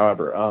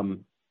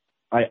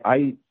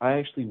 I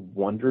actually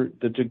wonder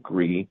the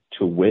degree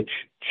to which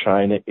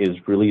China is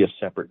really a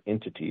separate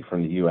entity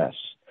from the U.S.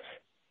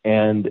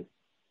 and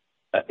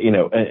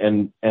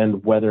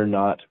whether or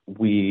not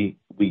we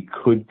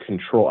could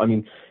control. I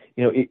mean,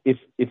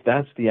 if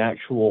that's the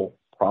actual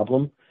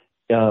problem,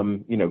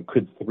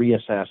 could 3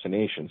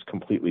 assassinations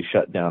completely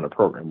shut down a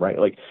program, right?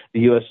 Like the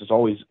U.S. is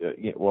always,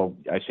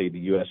 I say the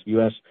U.S.,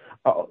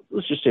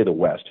 let's just say the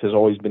West has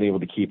always been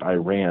able to keep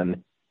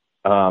Iran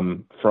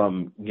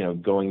from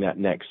going that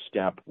next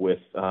step with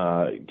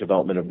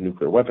development of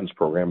nuclear weapons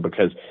program,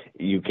 because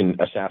you can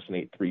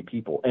assassinate 3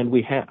 people, and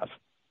we have,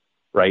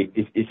 right?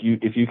 If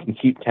you can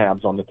keep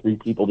tabs on the 3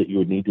 people that you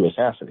would need to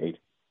assassinate,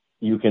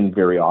 you can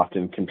very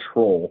often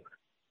control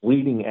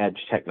leading edge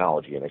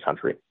technology in a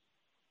country.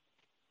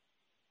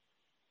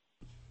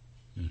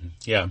 Mm-hmm.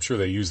 Yeah, I'm sure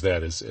they use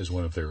that as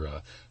one of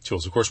their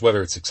tools. Of course,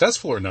 whether it's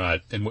successful or not,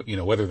 and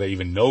whether they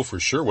even know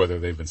for sure whether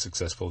they've been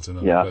successful, is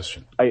another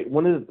question.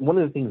 One of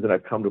the things that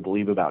I've come to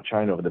believe about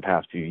China over the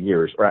past few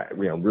years, or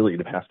really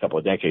the past couple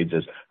of decades,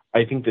 is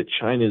I think that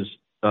China's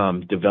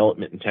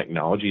development in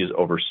technology is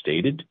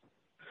overstated.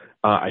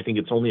 I think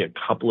it's only a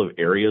couple of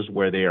areas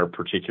where they are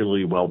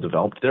particularly well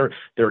developed. Their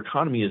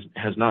economy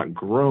has not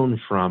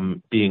grown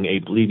from being a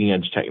bleeding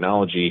edge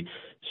technology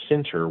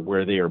center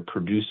where they are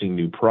producing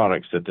new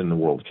products that then the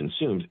world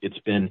consumes. It's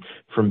been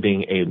from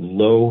being a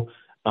low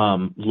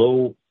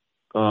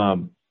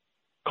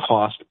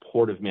cost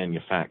port of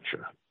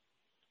manufacture.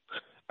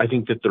 I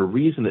think that the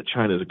reason that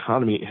China's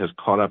economy has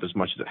caught up as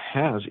much as it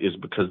has is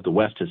because the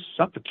West has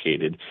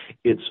suffocated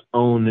its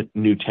own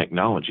new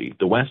technology.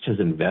 The West has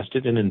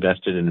invested and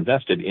invested and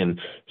invested in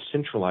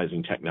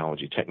centralizing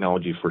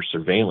technology for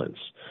surveillance.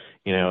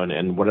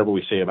 And whatever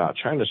we say about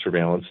China's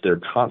surveillance, they're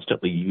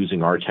constantly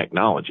using our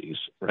technologies,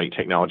 right?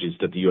 Technologies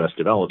that the U.S.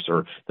 develops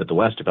or that the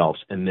West develops,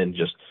 and then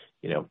just,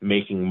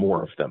 making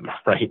more of them,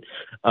 right?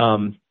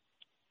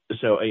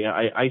 So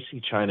I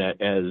see China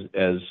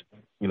as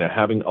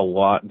having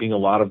being a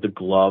lot of the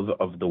glove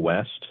of the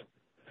West,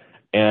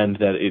 and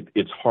that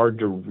it's hard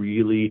to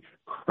really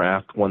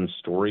craft one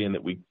story, and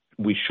that we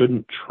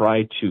shouldn't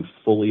try to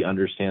fully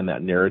understand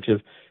that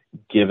narrative,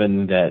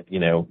 given that,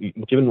 the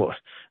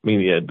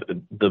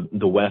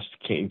West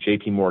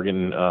J.P.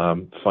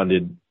 Morgan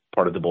funded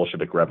part of the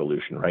Bolshevik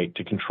Revolution, right,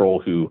 to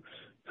control who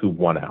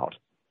won out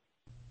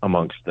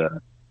amongst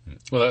the.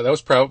 Well, that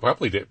was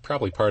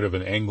probably part of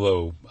an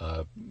Anglo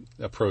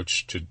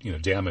approach to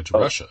damage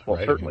Russia,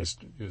 right? Certainly.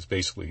 It was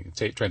basically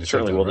trying to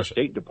certainly. Well, Russia.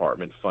 The State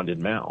Department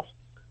funded Mao,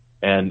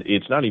 and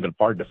it's not even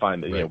hard to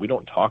find that. Right. We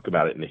don't talk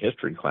about it in the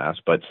history class,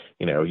 but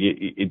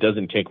it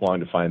doesn't take long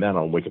to find that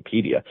on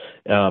Wikipedia.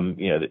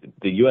 The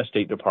U.S.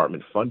 State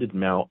Department funded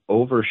Mao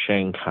over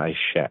Chiang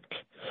Kai-shek,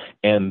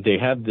 and they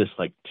had this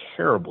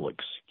terrible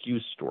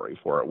excuse story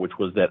for it, which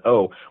was that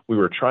we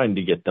were trying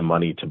to get the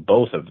money to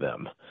both of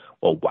them.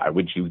 Well, why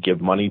would you give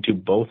money to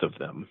both of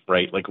them,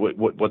 right?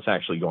 What's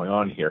actually going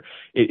on here?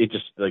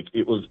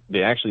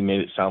 They actually made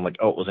it sound like,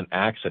 it was an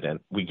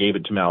accident. We gave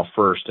it to Mao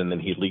first, and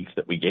then he leaked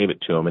that we gave it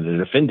to him, and it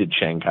offended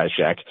Chiang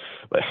Kai-shek.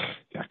 But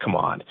come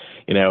on,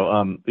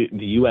 the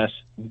U.S.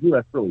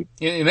 really.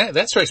 And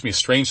that strikes me as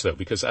strange, though,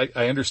 because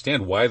I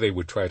understand why they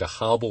would try to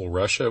hobble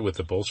Russia with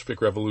the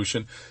Bolshevik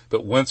Revolution,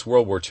 but once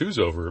World War II's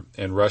over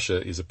and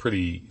Russia is a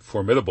pretty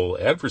formidable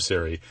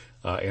adversary,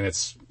 and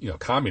it's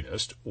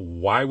communist,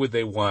 why would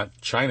they want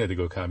China to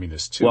go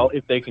communist too? Well,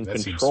 if they can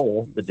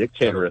control the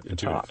dictator at the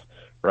top,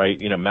 right?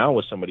 Mao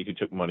was somebody who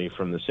took money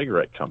from the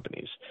cigarette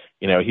companies.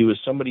 He was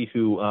somebody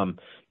who,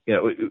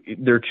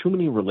 there are too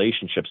many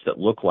relationships that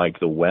look like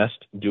the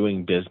West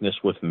doing business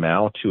with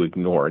Mao to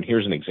ignore. And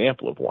here's an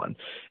example of one.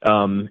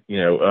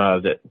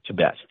 That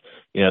Tibet.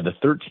 The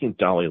 13th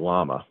Dalai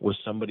Lama was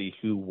somebody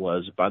who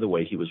was, by the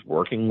way, he was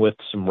working with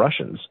some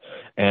Russians,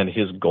 and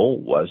his goal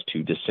was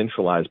to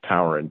decentralize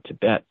power in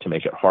Tibet to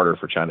make it harder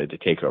for China to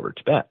take over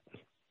Tibet.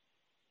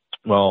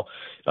 Well,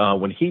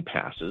 when he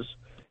passes,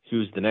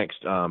 who's the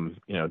next,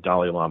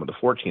 Dalai Lama, the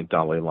 14th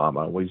Dalai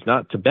Lama? Well, he's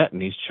not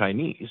Tibetan, he's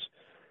Chinese.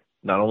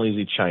 Not only is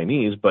he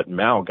Chinese, but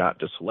Mao got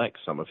to select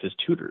some of his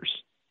tutors.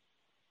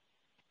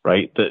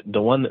 Right,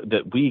 the one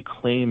that we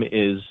claim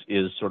is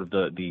sort of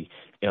the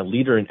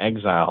leader in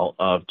exile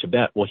of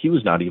Tibet. Well, he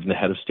was not even the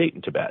head of state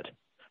in Tibet,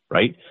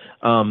 right?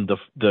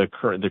 The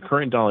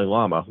current Dalai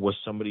Lama was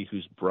somebody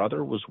whose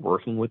brother was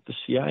working with the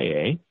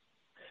CIA,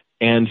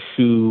 and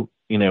who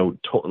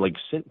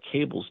sent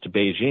cables to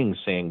Beijing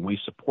saying we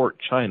support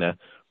China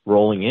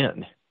rolling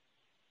in.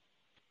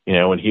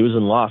 When he was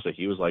in Lhasa,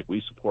 he was like,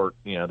 we support,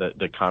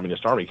 the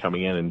Communist Army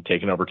coming in and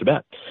taking over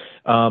Tibet.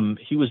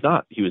 He was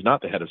not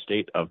the head of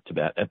state of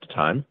Tibet at the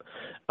time.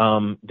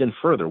 Then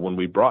further, when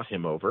we brought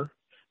him over,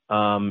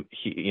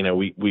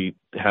 we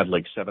had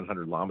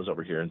 700 lamas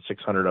over here, and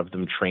 600 of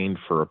them trained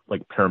for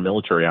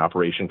paramilitary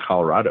Operation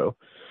Colorado.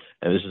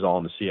 And this is all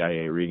in the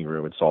CIA reading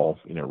room. It's all,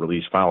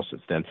 released files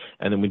since then.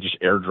 And then we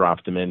just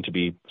airdropped them in to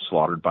be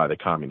slaughtered by the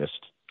communist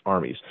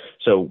armies.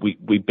 So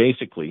we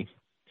basically,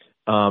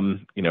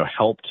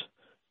 helped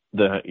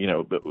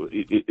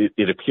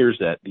it appears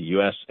that the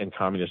U.S. and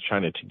communist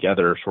China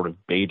together sort of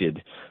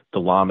baited the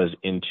lamas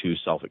into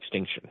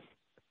self-extinction.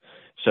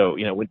 So,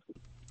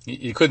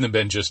 it couldn't have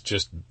been just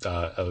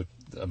a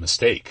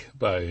mistake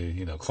by,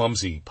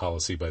 clumsy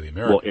policy by the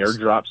Americans. Well,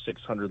 airdrop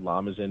 600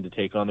 lamas in to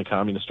take on the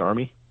communist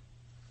army.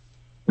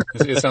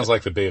 It sounds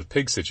like the Bay of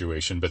Pigs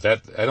situation, but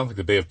I don't think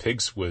the Bay of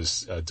Pigs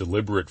was a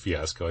deliberate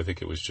fiasco. I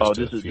think it was just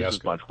a fiasco. This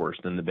is much worse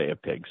than the Bay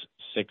of Pigs.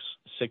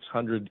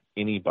 600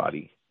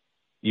 anybody.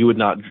 You would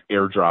not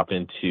airdrop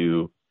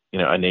into,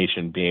 a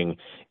nation being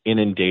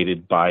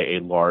inundated by a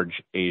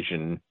large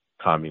Asian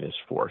communist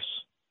force.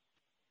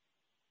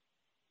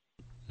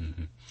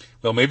 Mm-hmm.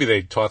 Well, maybe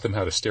they taught them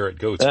how to stare at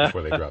goats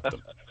before they dropped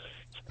them.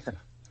 I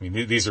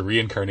mean, these are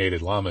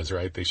reincarnated lamas,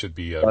 right? They should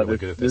be really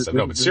good at this stuff.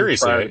 No, but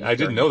seriously, I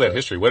didn't know that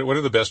history. What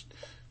are the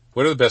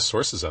best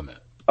sources on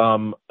that?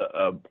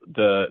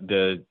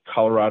 The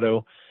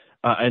Colorado.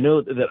 I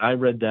know that I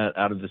read that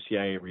out of the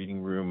CIA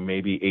reading room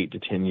maybe 8 to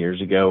 10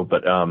 years ago,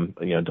 but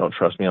don't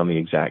trust me on the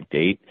exact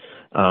date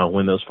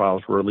when those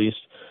files were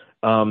released.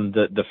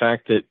 The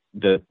fact that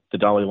the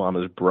Dalai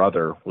Lama's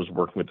brother was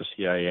working with the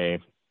CIA,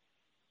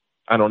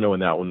 I don't know in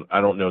that one.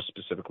 I don't know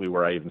specifically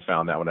where I even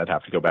found that one. I'd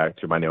have to go back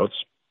to my notes.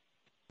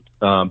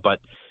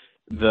 But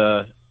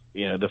the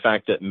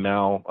fact that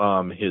Mao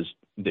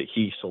that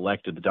he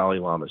selected the Dalai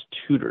Lama's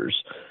tutors,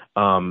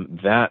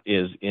 that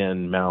is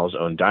in Mao's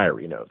own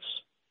diary notes.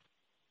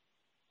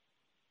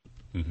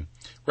 Mm-hmm.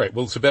 Right.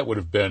 Well, Tibet would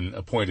have been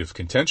a point of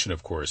contention,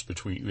 of course,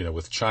 between,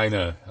 with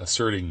China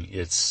asserting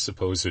its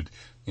supposed,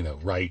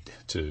 right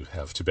to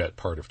have Tibet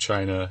part of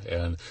China.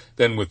 And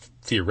then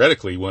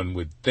theoretically, one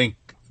would think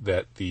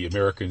that the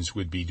Americans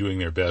would be doing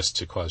their best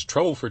to cause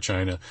trouble for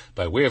China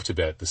by way of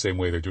Tibet, the same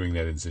way they're doing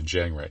that in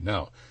Xinjiang right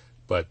now.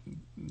 But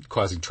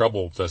causing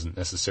trouble doesn't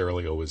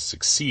necessarily always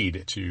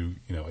succeed to,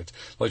 it's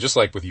just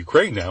like with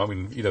Ukraine now. I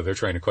mean, they're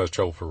trying to cause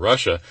trouble for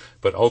Russia,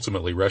 but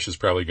ultimately Russia's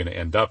probably going to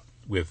end up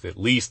with at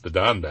least the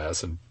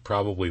Donbass and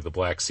probably the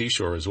Black Sea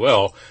shore as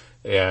well.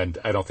 And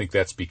I don't think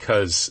that's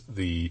because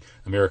the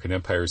American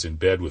empire is in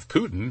bed with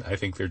Putin. I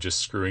think they're just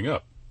screwing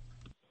up.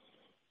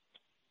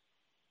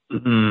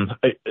 Mm-hmm.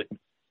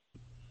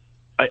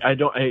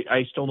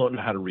 I still don't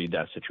know how to read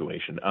that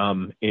situation.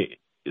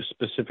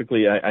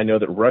 Specifically, I know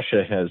that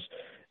Russia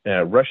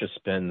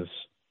spends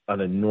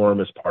an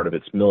enormous part of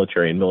its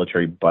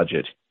military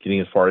budget getting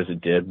as far as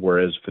it did,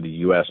 whereas for the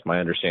U.S., my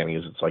understanding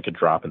is it's like a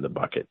drop in the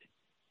bucket.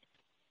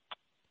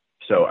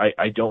 So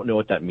I don't know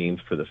what that means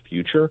for the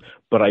future,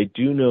 but I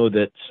do know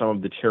that some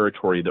of the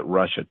territory that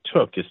Russia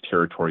took is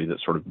territory that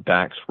sort of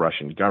backs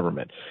Russian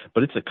government.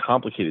 But it's a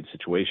complicated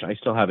situation. I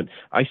still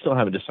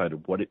haven't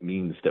decided what it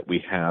means that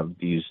we have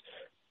these,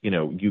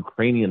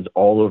 Ukrainians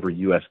all over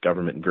U.S.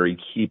 government in very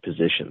key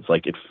positions.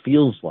 Like, it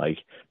feels like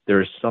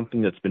there is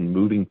something that's been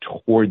moving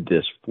toward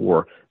this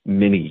for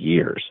many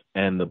years,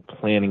 and the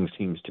planning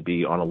seems to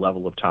be on a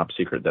level of top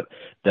secret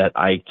that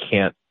I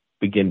can't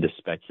begin to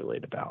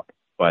speculate about.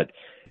 But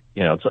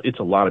it's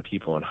a lot of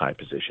people in high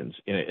positions,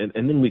 and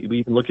then we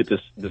even look at this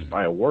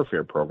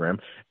biowarfare program,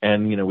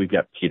 and we've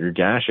got Peter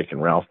Daszak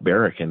and Ralph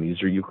Barrett, and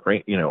these are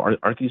Ukraine.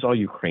 Aren't these all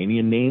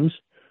Ukrainian names?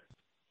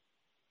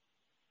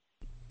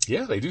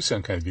 Yeah, they do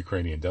sound kind of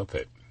Ukrainian, don't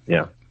they?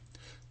 Yeah.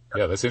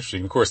 Yeah, that's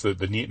interesting. Of course,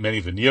 many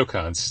of the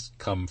neocons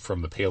come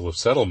from the Pale of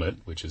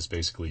Settlement, which is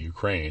basically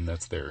Ukraine.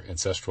 That's their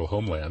ancestral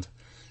homeland.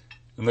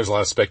 And there's a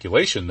lot of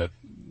speculation that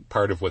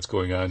part of what's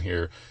going on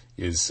here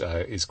is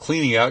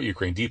cleaning out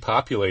Ukraine,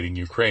 depopulating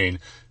Ukraine,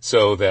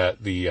 so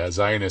that the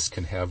Zionists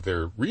can have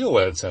their real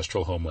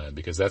ancestral homeland,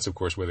 because that's, of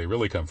course, where they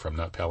really come from,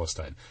 not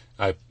Palestine.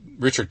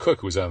 Richard Cook,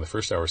 who was on the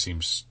first hour,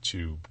 seems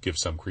to give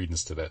some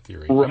credence to that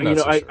theory. Well,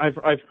 sure.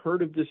 I've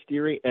heard of this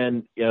theory,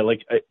 and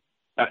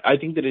I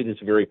think that it is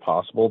very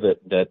possible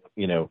that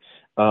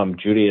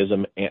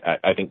Judaism,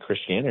 I think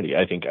Christianity,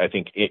 I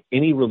think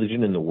any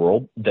religion in the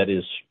world that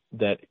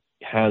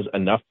has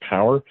enough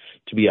power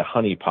to be a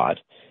honeypot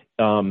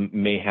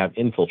may have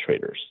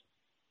infiltrators.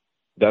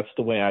 That's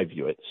the way I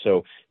view it.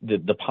 So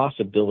the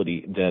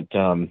possibility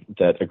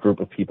that a group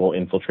of people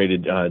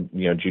infiltrated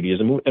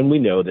Judaism, and we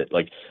know that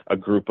like a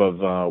group of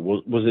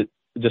was it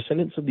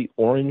descendants of the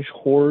Orange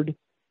Horde?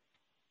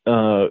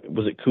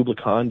 Was it Kublai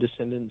Khan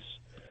descendants,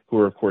 who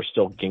are of course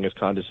still Genghis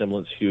Khan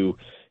descendants, who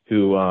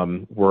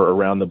were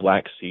around the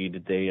Black Sea?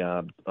 Did they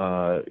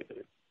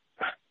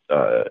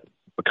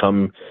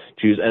become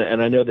Jews.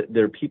 And I know that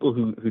there are people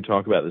who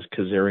talk about this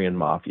Khazarian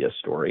mafia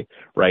story,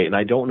 right? And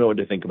I don't know what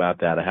to think about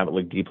that. I haven't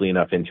looked deeply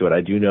enough into it.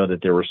 I do know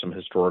that there were some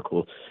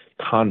historical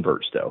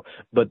converts, though,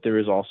 but there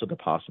is also the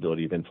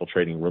possibility of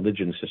infiltrating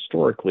religions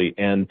historically.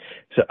 And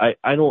so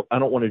I don't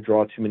want to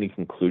draw too many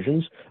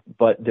conclusions,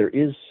 but there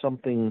is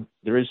something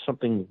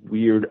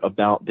weird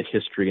about the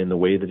history and the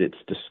way that it's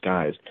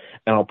disguised.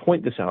 And I'll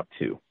point this out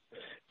too.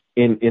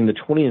 In the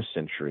 20th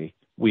century,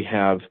 we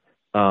have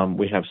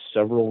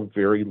several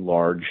very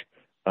large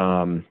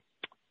genocides.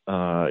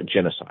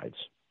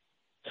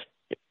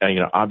 And,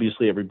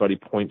 obviously everybody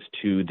points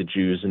to the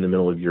Jews in the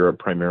middle of Europe,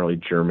 primarily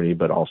Germany,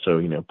 but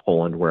also,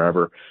 Poland,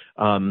 wherever.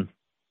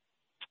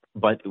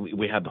 But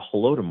we had the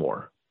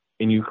Holodomor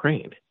in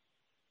Ukraine.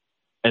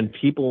 And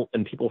people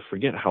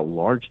forget how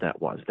large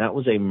that was. That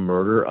was a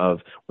murder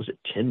of, was it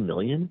 10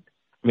 million?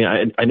 I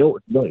mean, I know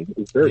it's million.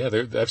 It's very,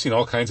 I've seen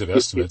all kinds of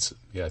estimates.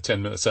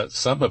 10 minutes.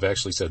 Some have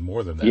actually said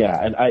more than that. Yeah,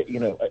 and I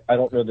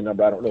don't know the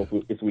number. I don't know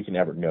if we can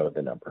ever know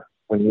the number.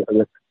 And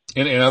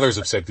others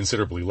have said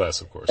considerably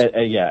less, of course.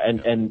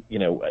 And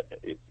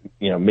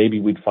maybe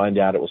we'd find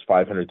out it was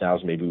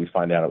 500,000. Maybe we'd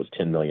find out it was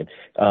 10 million.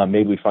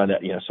 Maybe we'd find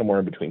out, somewhere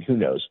in between. Who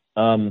knows?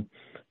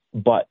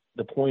 But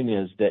the point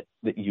is that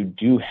you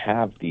do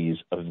have these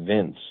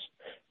events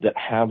that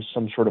have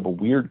some sort of a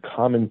weird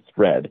common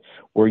thread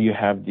where you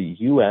have the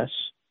U.S.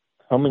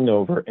 coming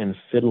over and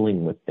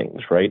fiddling with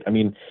things, right? I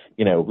mean,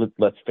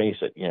 let's face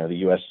it, the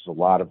U.S. is a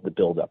lot of the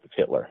buildup of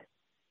Hitler,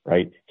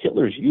 right?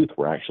 Hitler's youth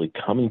were actually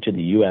coming to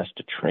the U.S.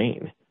 to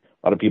train.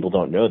 A lot of people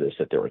don't know this,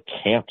 that there were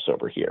camps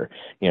over here.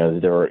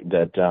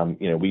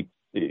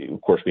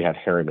 Of course, we had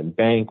Harriman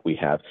Bank. We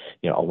have,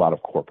 a lot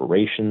of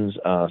corporations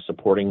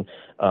supporting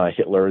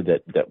Hitler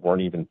that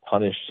weren't even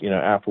punished,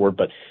 afterward.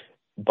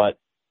 But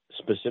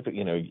specific,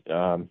 there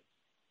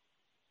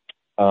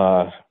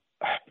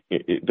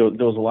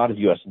was a lot of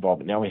U.S.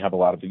 involvement. Now we have a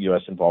lot of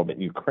U.S. involvement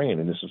in Ukraine,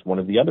 and this is one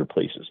of the other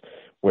places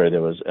where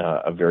there was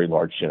a very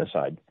large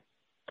genocide.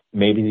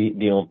 Maybe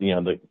the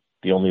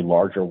only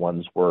larger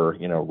ones were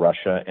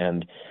Russia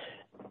and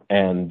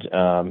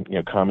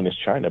communist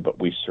China, but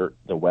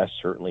the West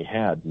certainly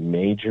had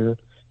major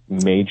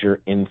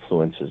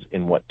influences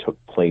in what took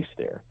place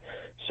there.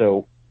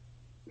 So,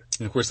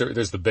 and of course,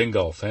 there's the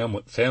Bengal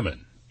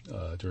famine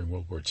during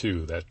World War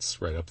II. That's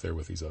right up there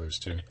with these others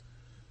too.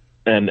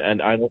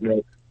 And I don't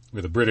know.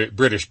 Where the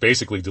British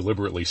basically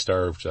deliberately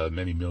starved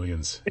many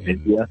millions in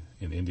India.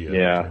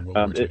 Yeah,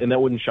 and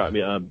that wouldn't shock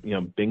me.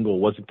 Bengal,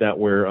 wasn't that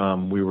where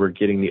we were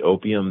getting the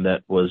opium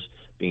that was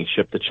being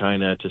shipped to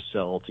China to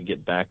sell to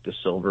get back the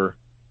silver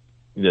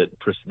that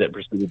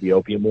preceded the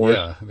opium wars?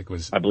 Yeah, I think it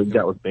was. I believe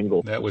that was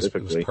Bengal. That was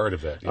part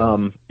of that.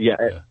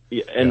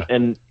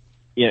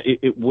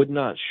 It would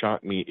not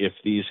shock me if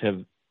these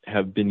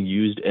have been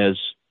used as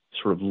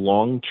sort of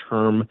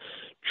long-term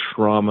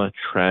trauma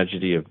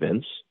tragedy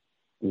events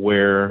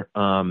where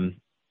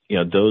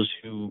those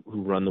who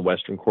run the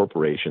Western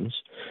corporations,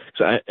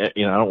 so I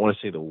don't want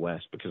to say the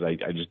West because I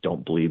just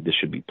don't believe this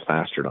should be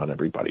plastered on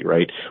everybody,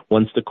 right?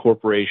 Once the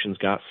corporations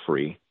got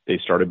free, they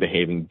started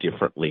behaving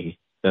differently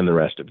than the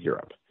rest of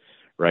Europe,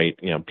 right?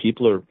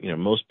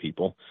 Most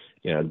people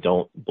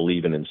don't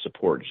believe in and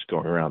support just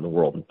going around the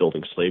world and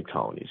building slave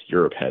colonies.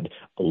 Europe had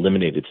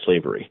eliminated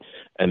slavery,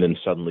 and then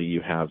suddenly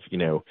you have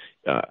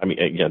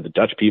the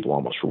Dutch people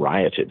almost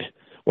rioted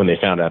when they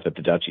found out that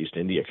the Dutch East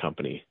India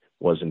Company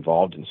was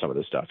involved in some of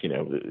this stuff.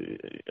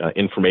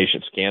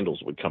 Information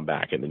scandals would come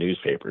back in the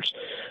newspapers.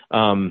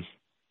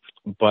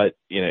 But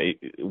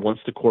once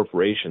the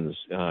corporations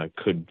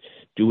could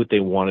do what they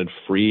wanted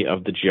free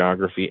of the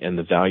geography and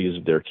the values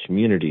of their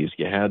communities,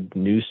 you had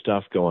new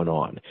stuff going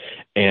on.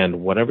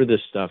 And whatever this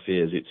stuff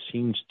is, it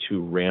seems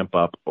to ramp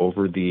up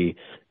over the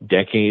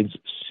decades,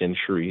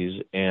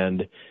 centuries,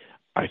 and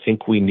I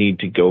think we need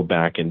to go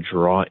back and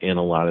draw in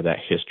a lot of that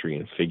history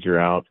and figure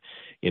out,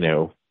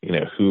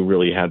 who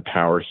really had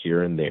power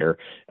here and there.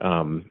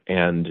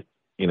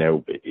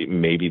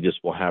 Maybe this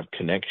will have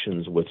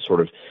connections with sort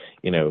of,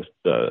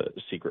 the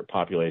secret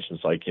populations,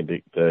 like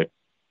the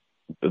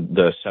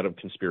set of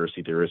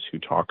conspiracy theorists who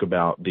talk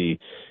about the,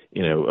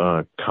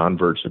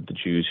 converts of the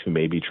Jews who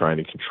may be trying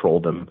to control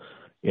them,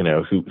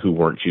 who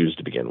weren't Jews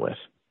to begin with.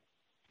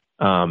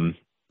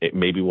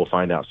 Maybe we'll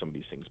find out some of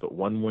these things, but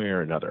one way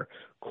or another,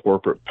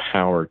 corporate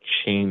power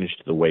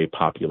changed the way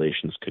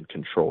populations could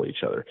control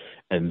each other,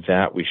 and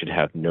that we should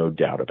have no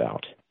doubt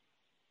about.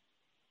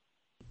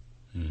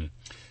 Mm-hmm.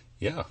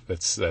 Yeah,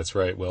 that's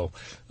right. Well,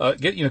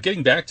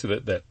 getting back to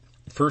that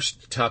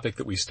first topic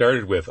that we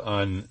started with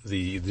on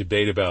the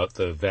debate about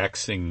the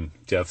vaccine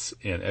deaths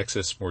and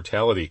excess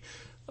mortality,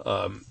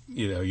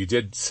 you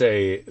did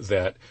say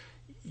that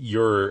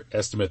your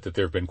estimate that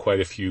there have been quite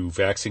a few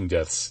vaccine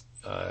deaths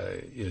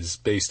is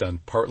based on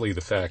partly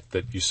the fact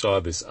that you saw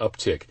this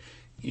uptick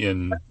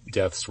in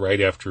deaths right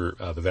after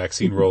the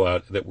vaccine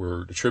rollout that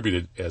were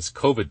attributed as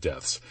COVID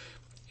deaths.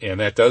 And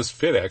that does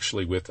fit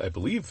actually with, I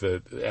believe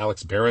that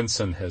Alex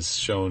Berenson has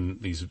shown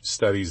these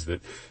studies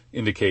that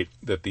indicate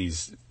that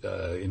these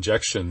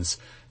injections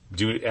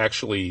do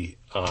actually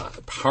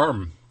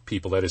harm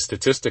people. That is,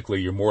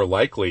 statistically, you're more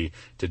likely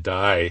to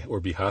die or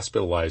be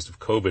hospitalized of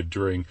COVID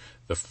during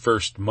the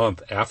first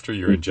month after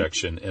your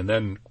injection, and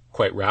then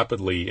quite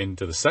rapidly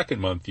into the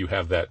second month, you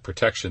have that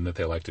protection that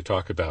they like to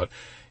talk about.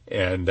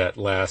 And that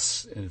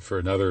lasts for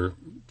another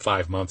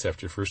 5 months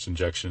after your first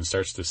injection,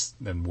 starts to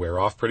then wear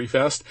off pretty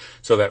fast.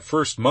 So that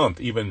first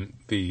month, even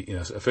the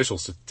official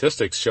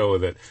statistics show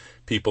that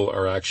people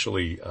are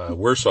actually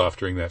worse off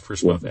during that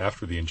first month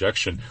after the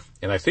injection.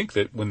 And I think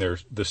that when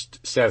the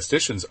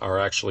statisticians are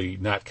actually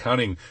not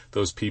counting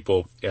those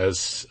people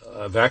as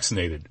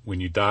vaccinated,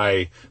 when you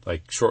die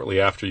like shortly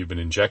after you've been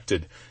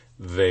injected,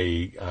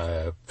 they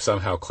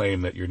somehow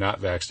claim that you're not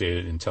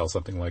vaccinated until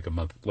something like a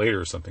month later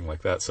or something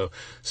like that.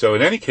 So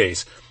in any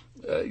case,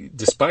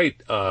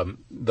 despite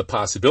the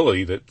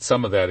possibility that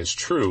some of that is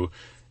true,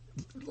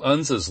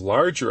 UNZA's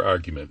larger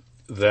argument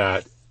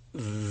that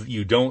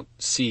you don't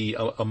see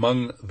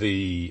among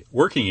the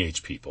working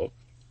age people,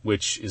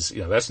 which is,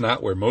 that's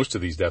not where most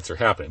of these deaths are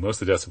happening.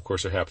 Most of the deaths, of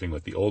course, are happening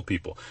with the old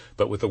people.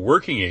 But with the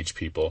working age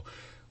people,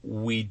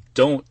 we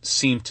don't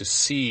seem to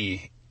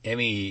see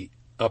any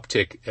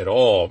uptick at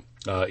all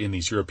in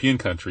these European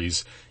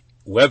countries,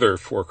 whether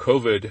for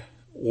COVID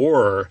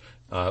or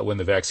when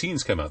the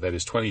vaccines come out. That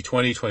is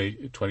 2020,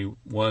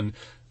 2021,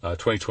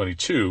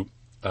 2022.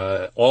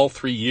 All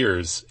 3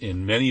 years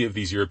in many of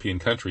these European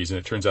countries, and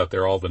it turns out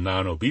they're all the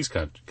non-obese,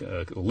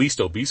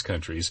 least obese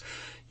countries,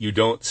 you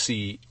don't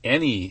see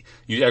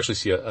you actually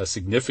see a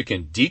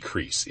significant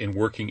decrease in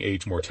working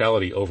age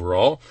mortality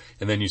overall,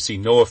 and then you see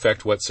no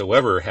effect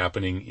whatsoever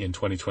happening in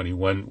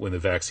 2021 when the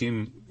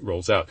vaccine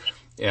rolls out.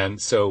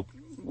 And so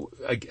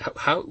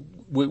how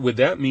would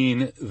that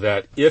mean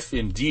that if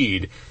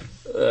indeed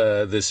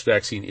this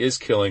vaccine is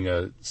killing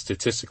a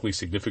statistically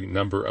significant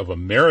number of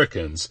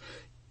Americans,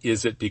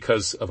 is it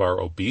because of our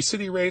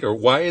obesity rate, or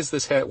why is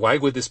this? Why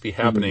would this be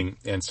happening?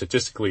 And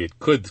statistically, it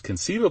could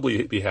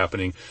conceivably be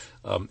happening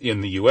in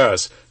the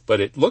U.S.,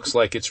 but it looks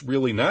like it's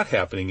really not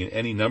happening in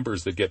any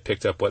numbers that get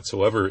picked up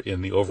whatsoever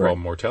in the overall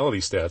mortality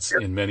stats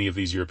in many of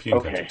these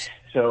European countries.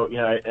 So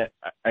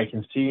I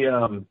can see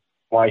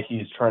why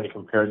he's trying to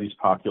compare these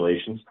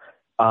populations.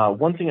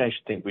 One thing I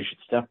think we should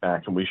step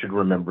back and we should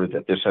remember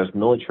that this has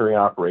military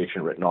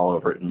operation written all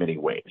over it in many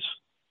ways,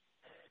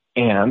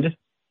 and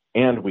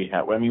we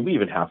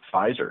even have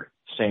Pfizer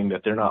saying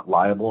that they're not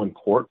liable in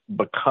court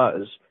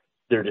because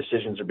their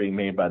decisions are being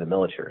made by the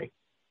military.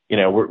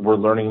 We're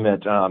learning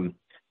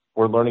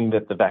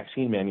that the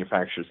vaccine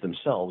manufacturers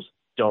themselves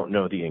don't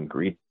know the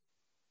ingredients.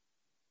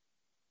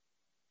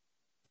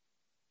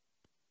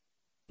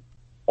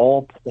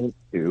 All point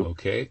to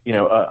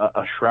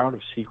a shroud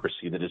of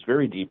secrecy that is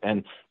very deep.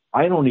 And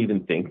I don't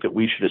even think that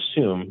we should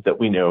assume that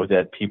we know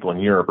that people in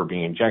Europe are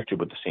being injected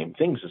with the same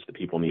things as the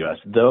people in the U.S.,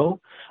 though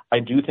I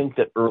do think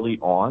that early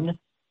on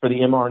for the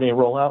mRNA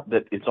rollout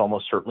that it's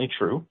almost certainly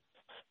true,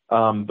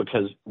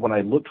 because when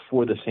I looked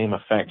for the same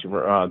effect,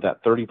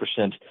 that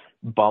 30%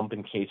 bump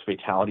in case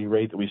fatality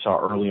rate that we saw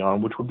early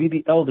on, which would be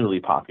the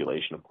elderly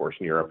population, of course,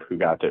 in Europe who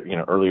got their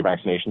earlier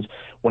vaccinations,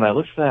 when I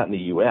looked for that in the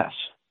U.S.,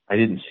 I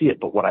didn't see it,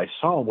 but what I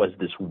saw was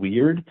this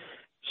weird,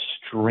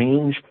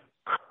 strange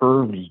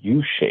curved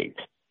U-shape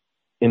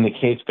in the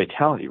case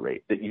fatality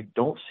rate that you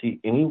don't see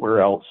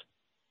anywhere else,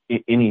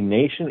 any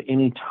nation,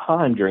 any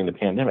time during the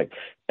pandemic.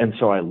 And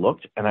so I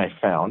looked and I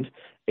found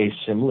a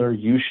similar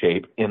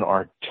U-shape in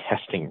our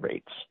testing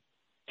rates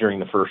during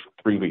the first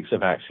 3 weeks of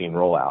vaccine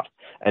rollout.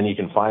 And you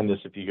can find this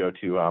if you go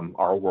to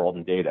our world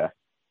and data,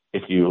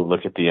 if you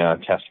look at the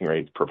testing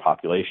rates per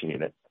population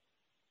unit.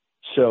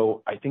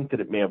 So I think that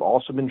it may have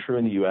also been true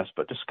in the U.S.,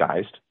 but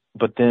disguised.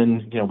 But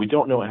then, we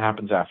don't know what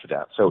happens after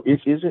that. So is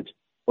it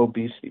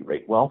obesity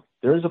rate? Well,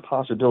 there is a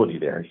possibility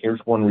there.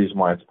 Here's one reason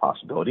why it's a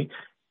possibility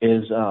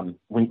is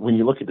when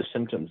you look at the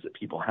symptoms that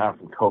people have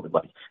from COVID,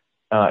 like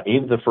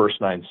 8 of the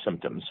first 9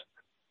 symptoms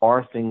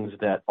are things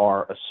that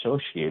are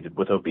associated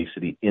with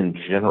obesity in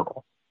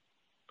general,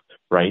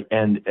 right?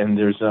 And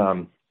there's,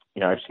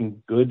 I've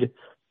seen good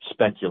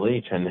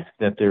speculation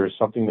that there is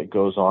something that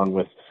goes on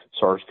with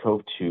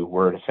SARS-CoV-2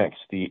 where it affects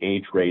the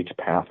age-range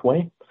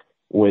pathway,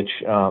 which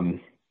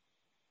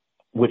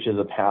is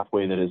a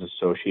pathway that is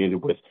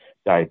associated with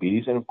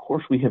diabetes. And of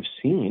course, we have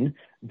seen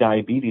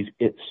diabetes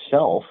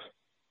itself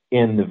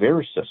in the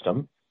VAERS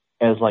system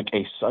as like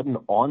a sudden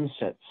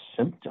onset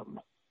symptom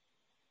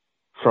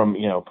from,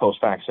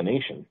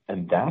 post-vaccination.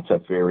 And that's a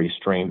very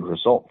strange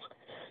result.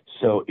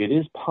 So it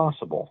is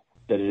possible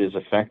that it is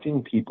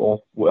affecting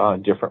people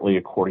differently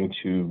according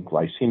to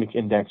glycemic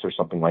index or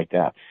something like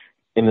that.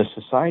 In the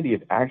Society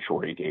of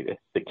Actuary data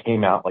that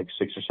came out like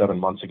 6 or 7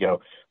 months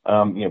ago,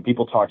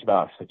 people talked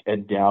about, like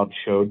Ed Dowd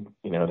showed,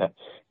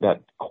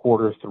 that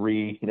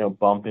Q3,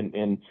 bump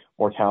in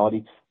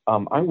mortality.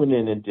 I went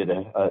in and did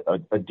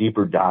a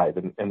deeper dive,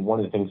 and one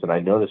of the things that I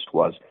noticed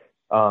was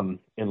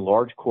in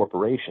large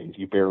corporations,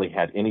 you barely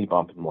had any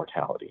bump in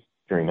mortality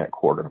during that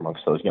quarter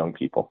amongst those young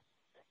people.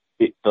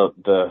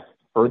 The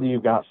further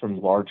you got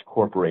from large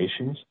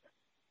corporations,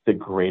 the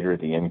greater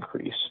the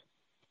increase.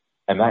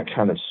 And that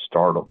kind of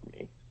startled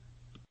me,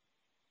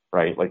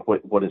 right? Like,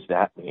 what does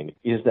that mean?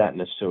 Is that an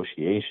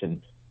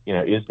association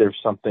is there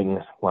something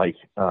like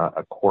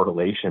a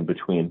correlation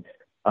between,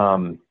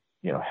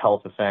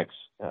 health effects,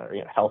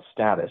 health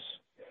status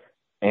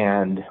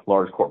and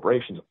large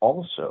corporations?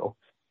 Also,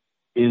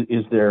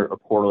 is there a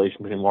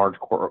correlation between large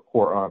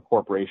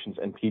corporations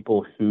and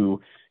people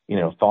who,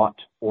 thought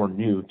or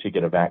knew to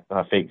get a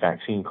fake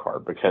vaccine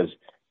card? Because,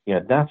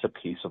 that's a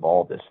piece of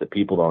all this that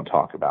people don't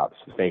talk about.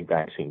 It's the fake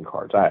vaccine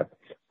cards. I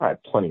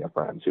have plenty of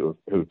friends who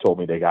told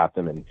me they got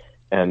them, and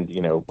I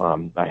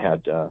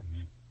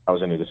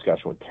was in a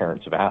discussion with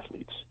parents of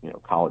athletes,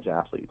 college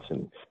athletes,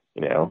 and,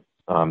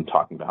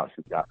 talking about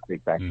who got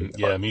fake vaccine cards.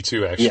 Yeah, me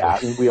too, actually. Yeah,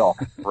 I mean, we all,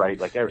 right?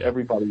 Like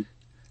everybody.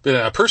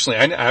 But personally,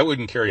 I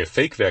wouldn't carry a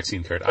fake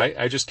vaccine card.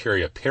 I just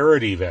carry a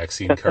parody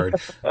vaccine card.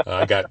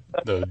 I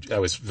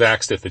was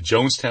vaxxed at the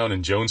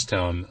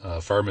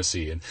Jonestown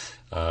pharmacy, and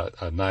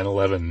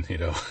 9/11,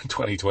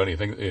 2020,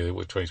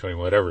 2020,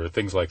 whatever,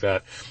 things like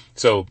that.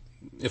 So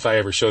if I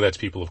ever show that to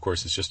people, of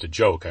course, it's just a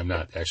joke. I'm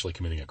not actually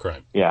committing a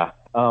crime. Yeah.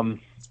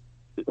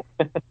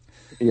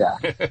 Yeah.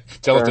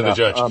 Tell it to the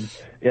judge.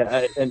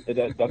 And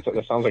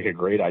that sounds like a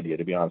great idea,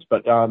 to be honest.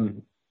 But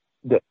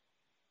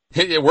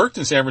it worked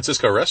in San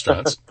Francisco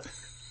restaurants.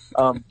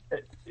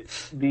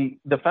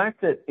 The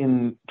fact that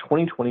in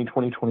 2020,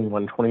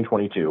 2021,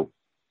 2022,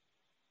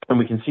 and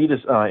we can see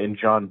this in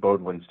John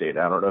Bodwin's data.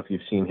 I don't know if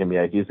you've seen him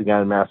yet. He's the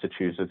guy in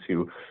Massachusetts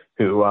who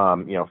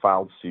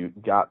filed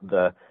suit, got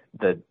the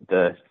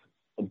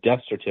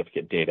death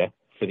certificate data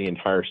for the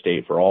entire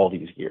state for all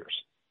these years,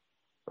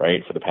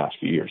 right? For the past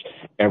few years,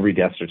 every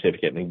death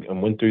certificate,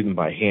 and went through them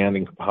by hand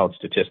and compiled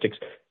statistics.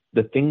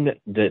 The thing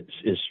that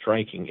is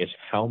striking is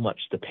how much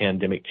the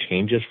pandemic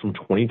changes from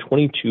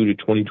 2022 to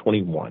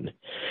 2021.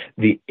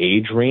 The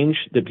age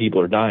range that people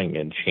are dying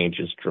in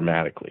changes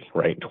dramatically,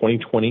 right?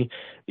 2020,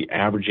 the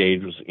average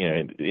age was,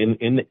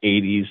 in the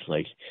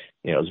 80s,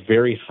 it was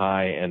very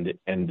high, and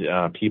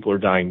people are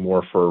dying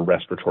more for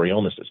respiratory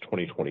illnesses.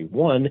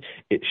 2021,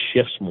 it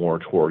shifts more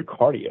toward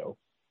cardio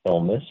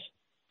illness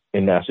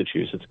in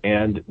Massachusetts,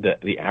 and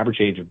the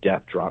average age of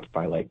death dropped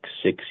by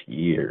 6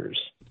 years.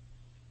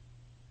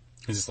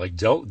 It's like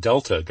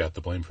Delta got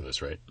the blame for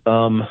this, right?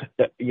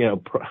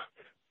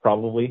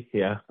 Probably,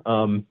 yeah.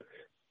 I'm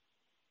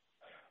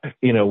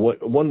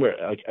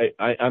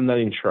not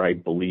even sure I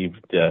believe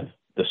the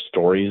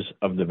stories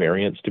of the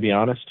variants, to be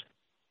honest.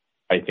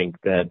 I think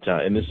that,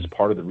 and this is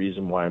part of the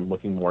reason why I'm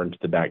looking more into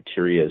the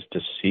bacteria, is to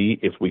see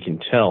if we can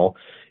tell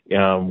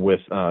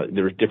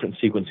there's different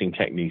sequencing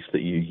techniques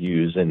that you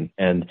use,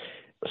 and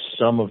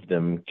some of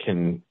them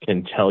can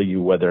tell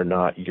you whether or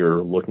not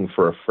you're looking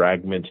for a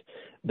fragment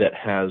that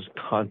has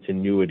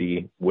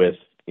continuity with,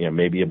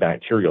 maybe a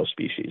bacterial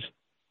species.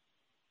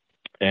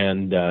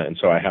 And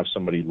so I have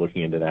somebody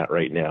looking into that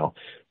right now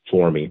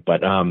for me.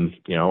 But,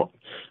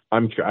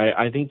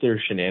 I think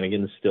there's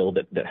shenanigans still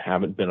that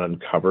haven't been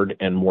uncovered,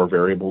 and more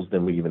variables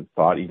than we even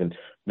thought, even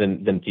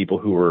than people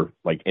who were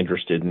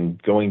interested in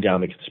going down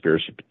the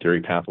conspiracy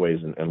theory pathways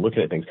and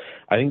looking at things.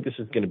 I think this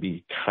is going to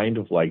be kind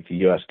of like the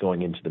U.S.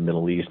 going into the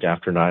Middle East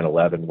after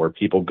 9/11, where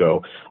people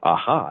go,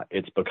 aha,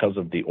 it's because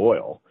of the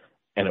oil.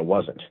 And it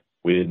wasn't.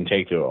 We didn't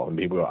take the oil. And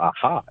people go,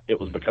 aha, it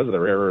was because of the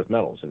rare earth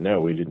metals. And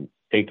no, we didn't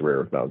take the rare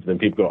earth metals. Then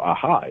people go,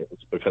 aha, it was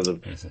because of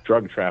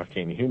drug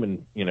trafficking,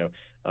 human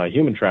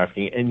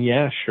trafficking. And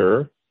yeah,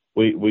 sure,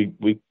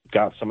 we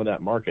got some of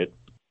that market.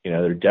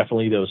 There are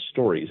definitely those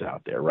stories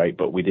out there, right?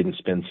 But we didn't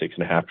spend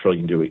 $6.5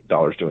 trillion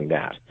doing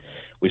that.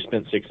 We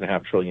spent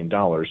 $6.5 trillion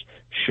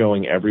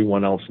showing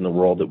everyone else in the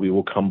world that we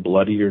will come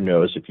blood to your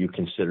nose if you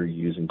consider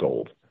using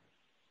gold.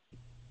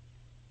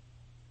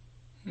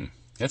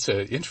 That's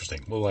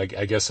interesting. Well, I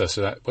guess I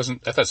thought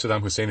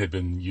Saddam Hussein had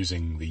been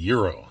using the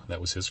euro.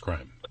 That was his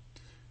crime.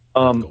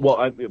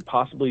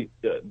 Possibly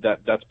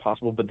that's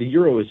possible, but the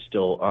euro is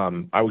still,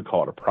 I would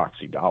call it a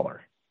proxy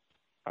dollar.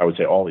 I would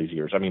say all these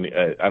years. I mean,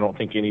 I don't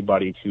think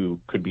anybody who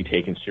could be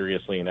taken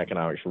seriously in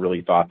economics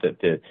really thought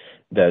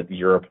that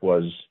Europe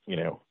was,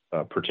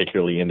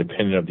 particularly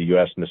independent of the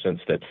U.S. in the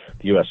sense that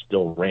the U.S.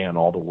 still ran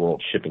all the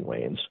world shipping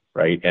lanes,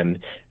 right?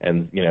 And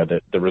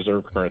the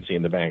reserve currency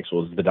in the banks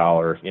was the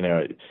dollar.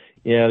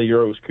 The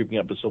euro was creeping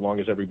up, but so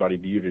long as everybody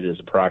viewed it as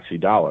a proxy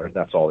dollar,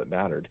 that's all that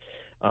mattered.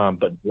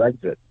 But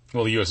Brexit.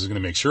 Well, the U.S. is going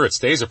to make sure it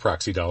stays a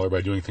proxy dollar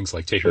by doing things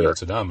like taking out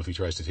Saddam if he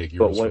tries to take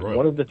euros for oil.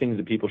 One of the things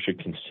that people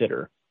should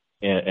consider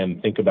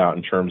and think about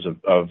in terms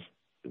of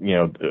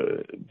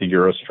the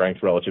euro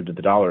strength relative to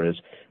the dollar is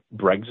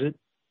Brexit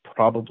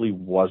probably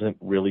wasn't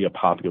really a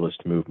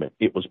populist movement.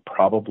 It was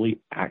probably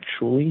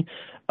actually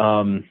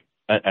an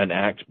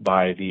act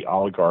by the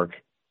oligarch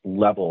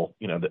level,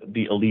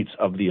 the elites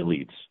of the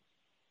elites.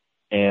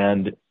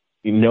 And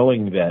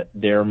knowing that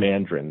their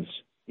mandarins,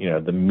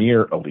 the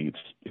mere elites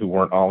who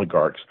weren't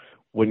oligarchs,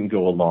 wouldn't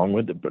go along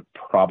with it, but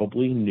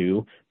probably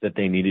knew that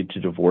they needed to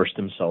divorce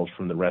themselves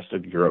from the rest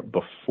of Europe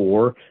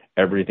before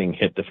everything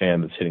hit the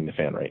fan that's hitting the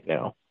fan right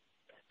now.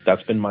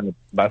 That's been my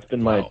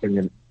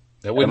opinion.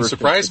 That wouldn't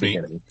surprise me.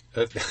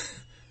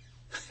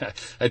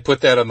 I'd put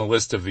that on the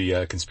list of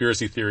the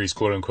conspiracy theories,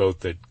 quote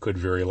unquote, that could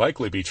very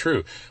likely be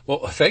true.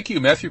 Well, thank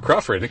you, Mathew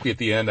Crawford. I think at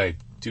the end I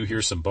do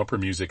hear some bumper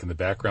music in the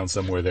background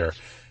somewhere there.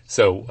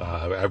 So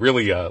I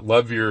really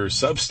love your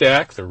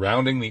Substack, the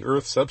Rounding the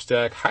Earth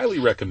Substack. Highly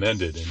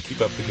recommended, and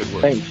keep up the good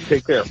work. Thanks.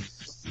 Take care.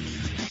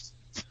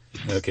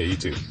 Okay, you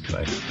too.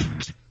 Bye.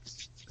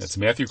 That's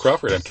Mathew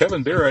Crawford. I'm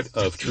Kevin Barrett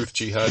of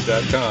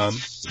TruthJihad.com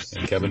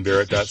and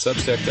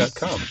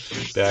KevinBarrett.substack.com.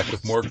 Back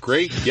with more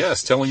great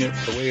guests telling it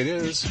the way it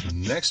is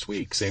next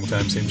week. Same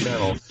time, same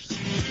channel.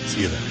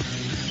 See you then.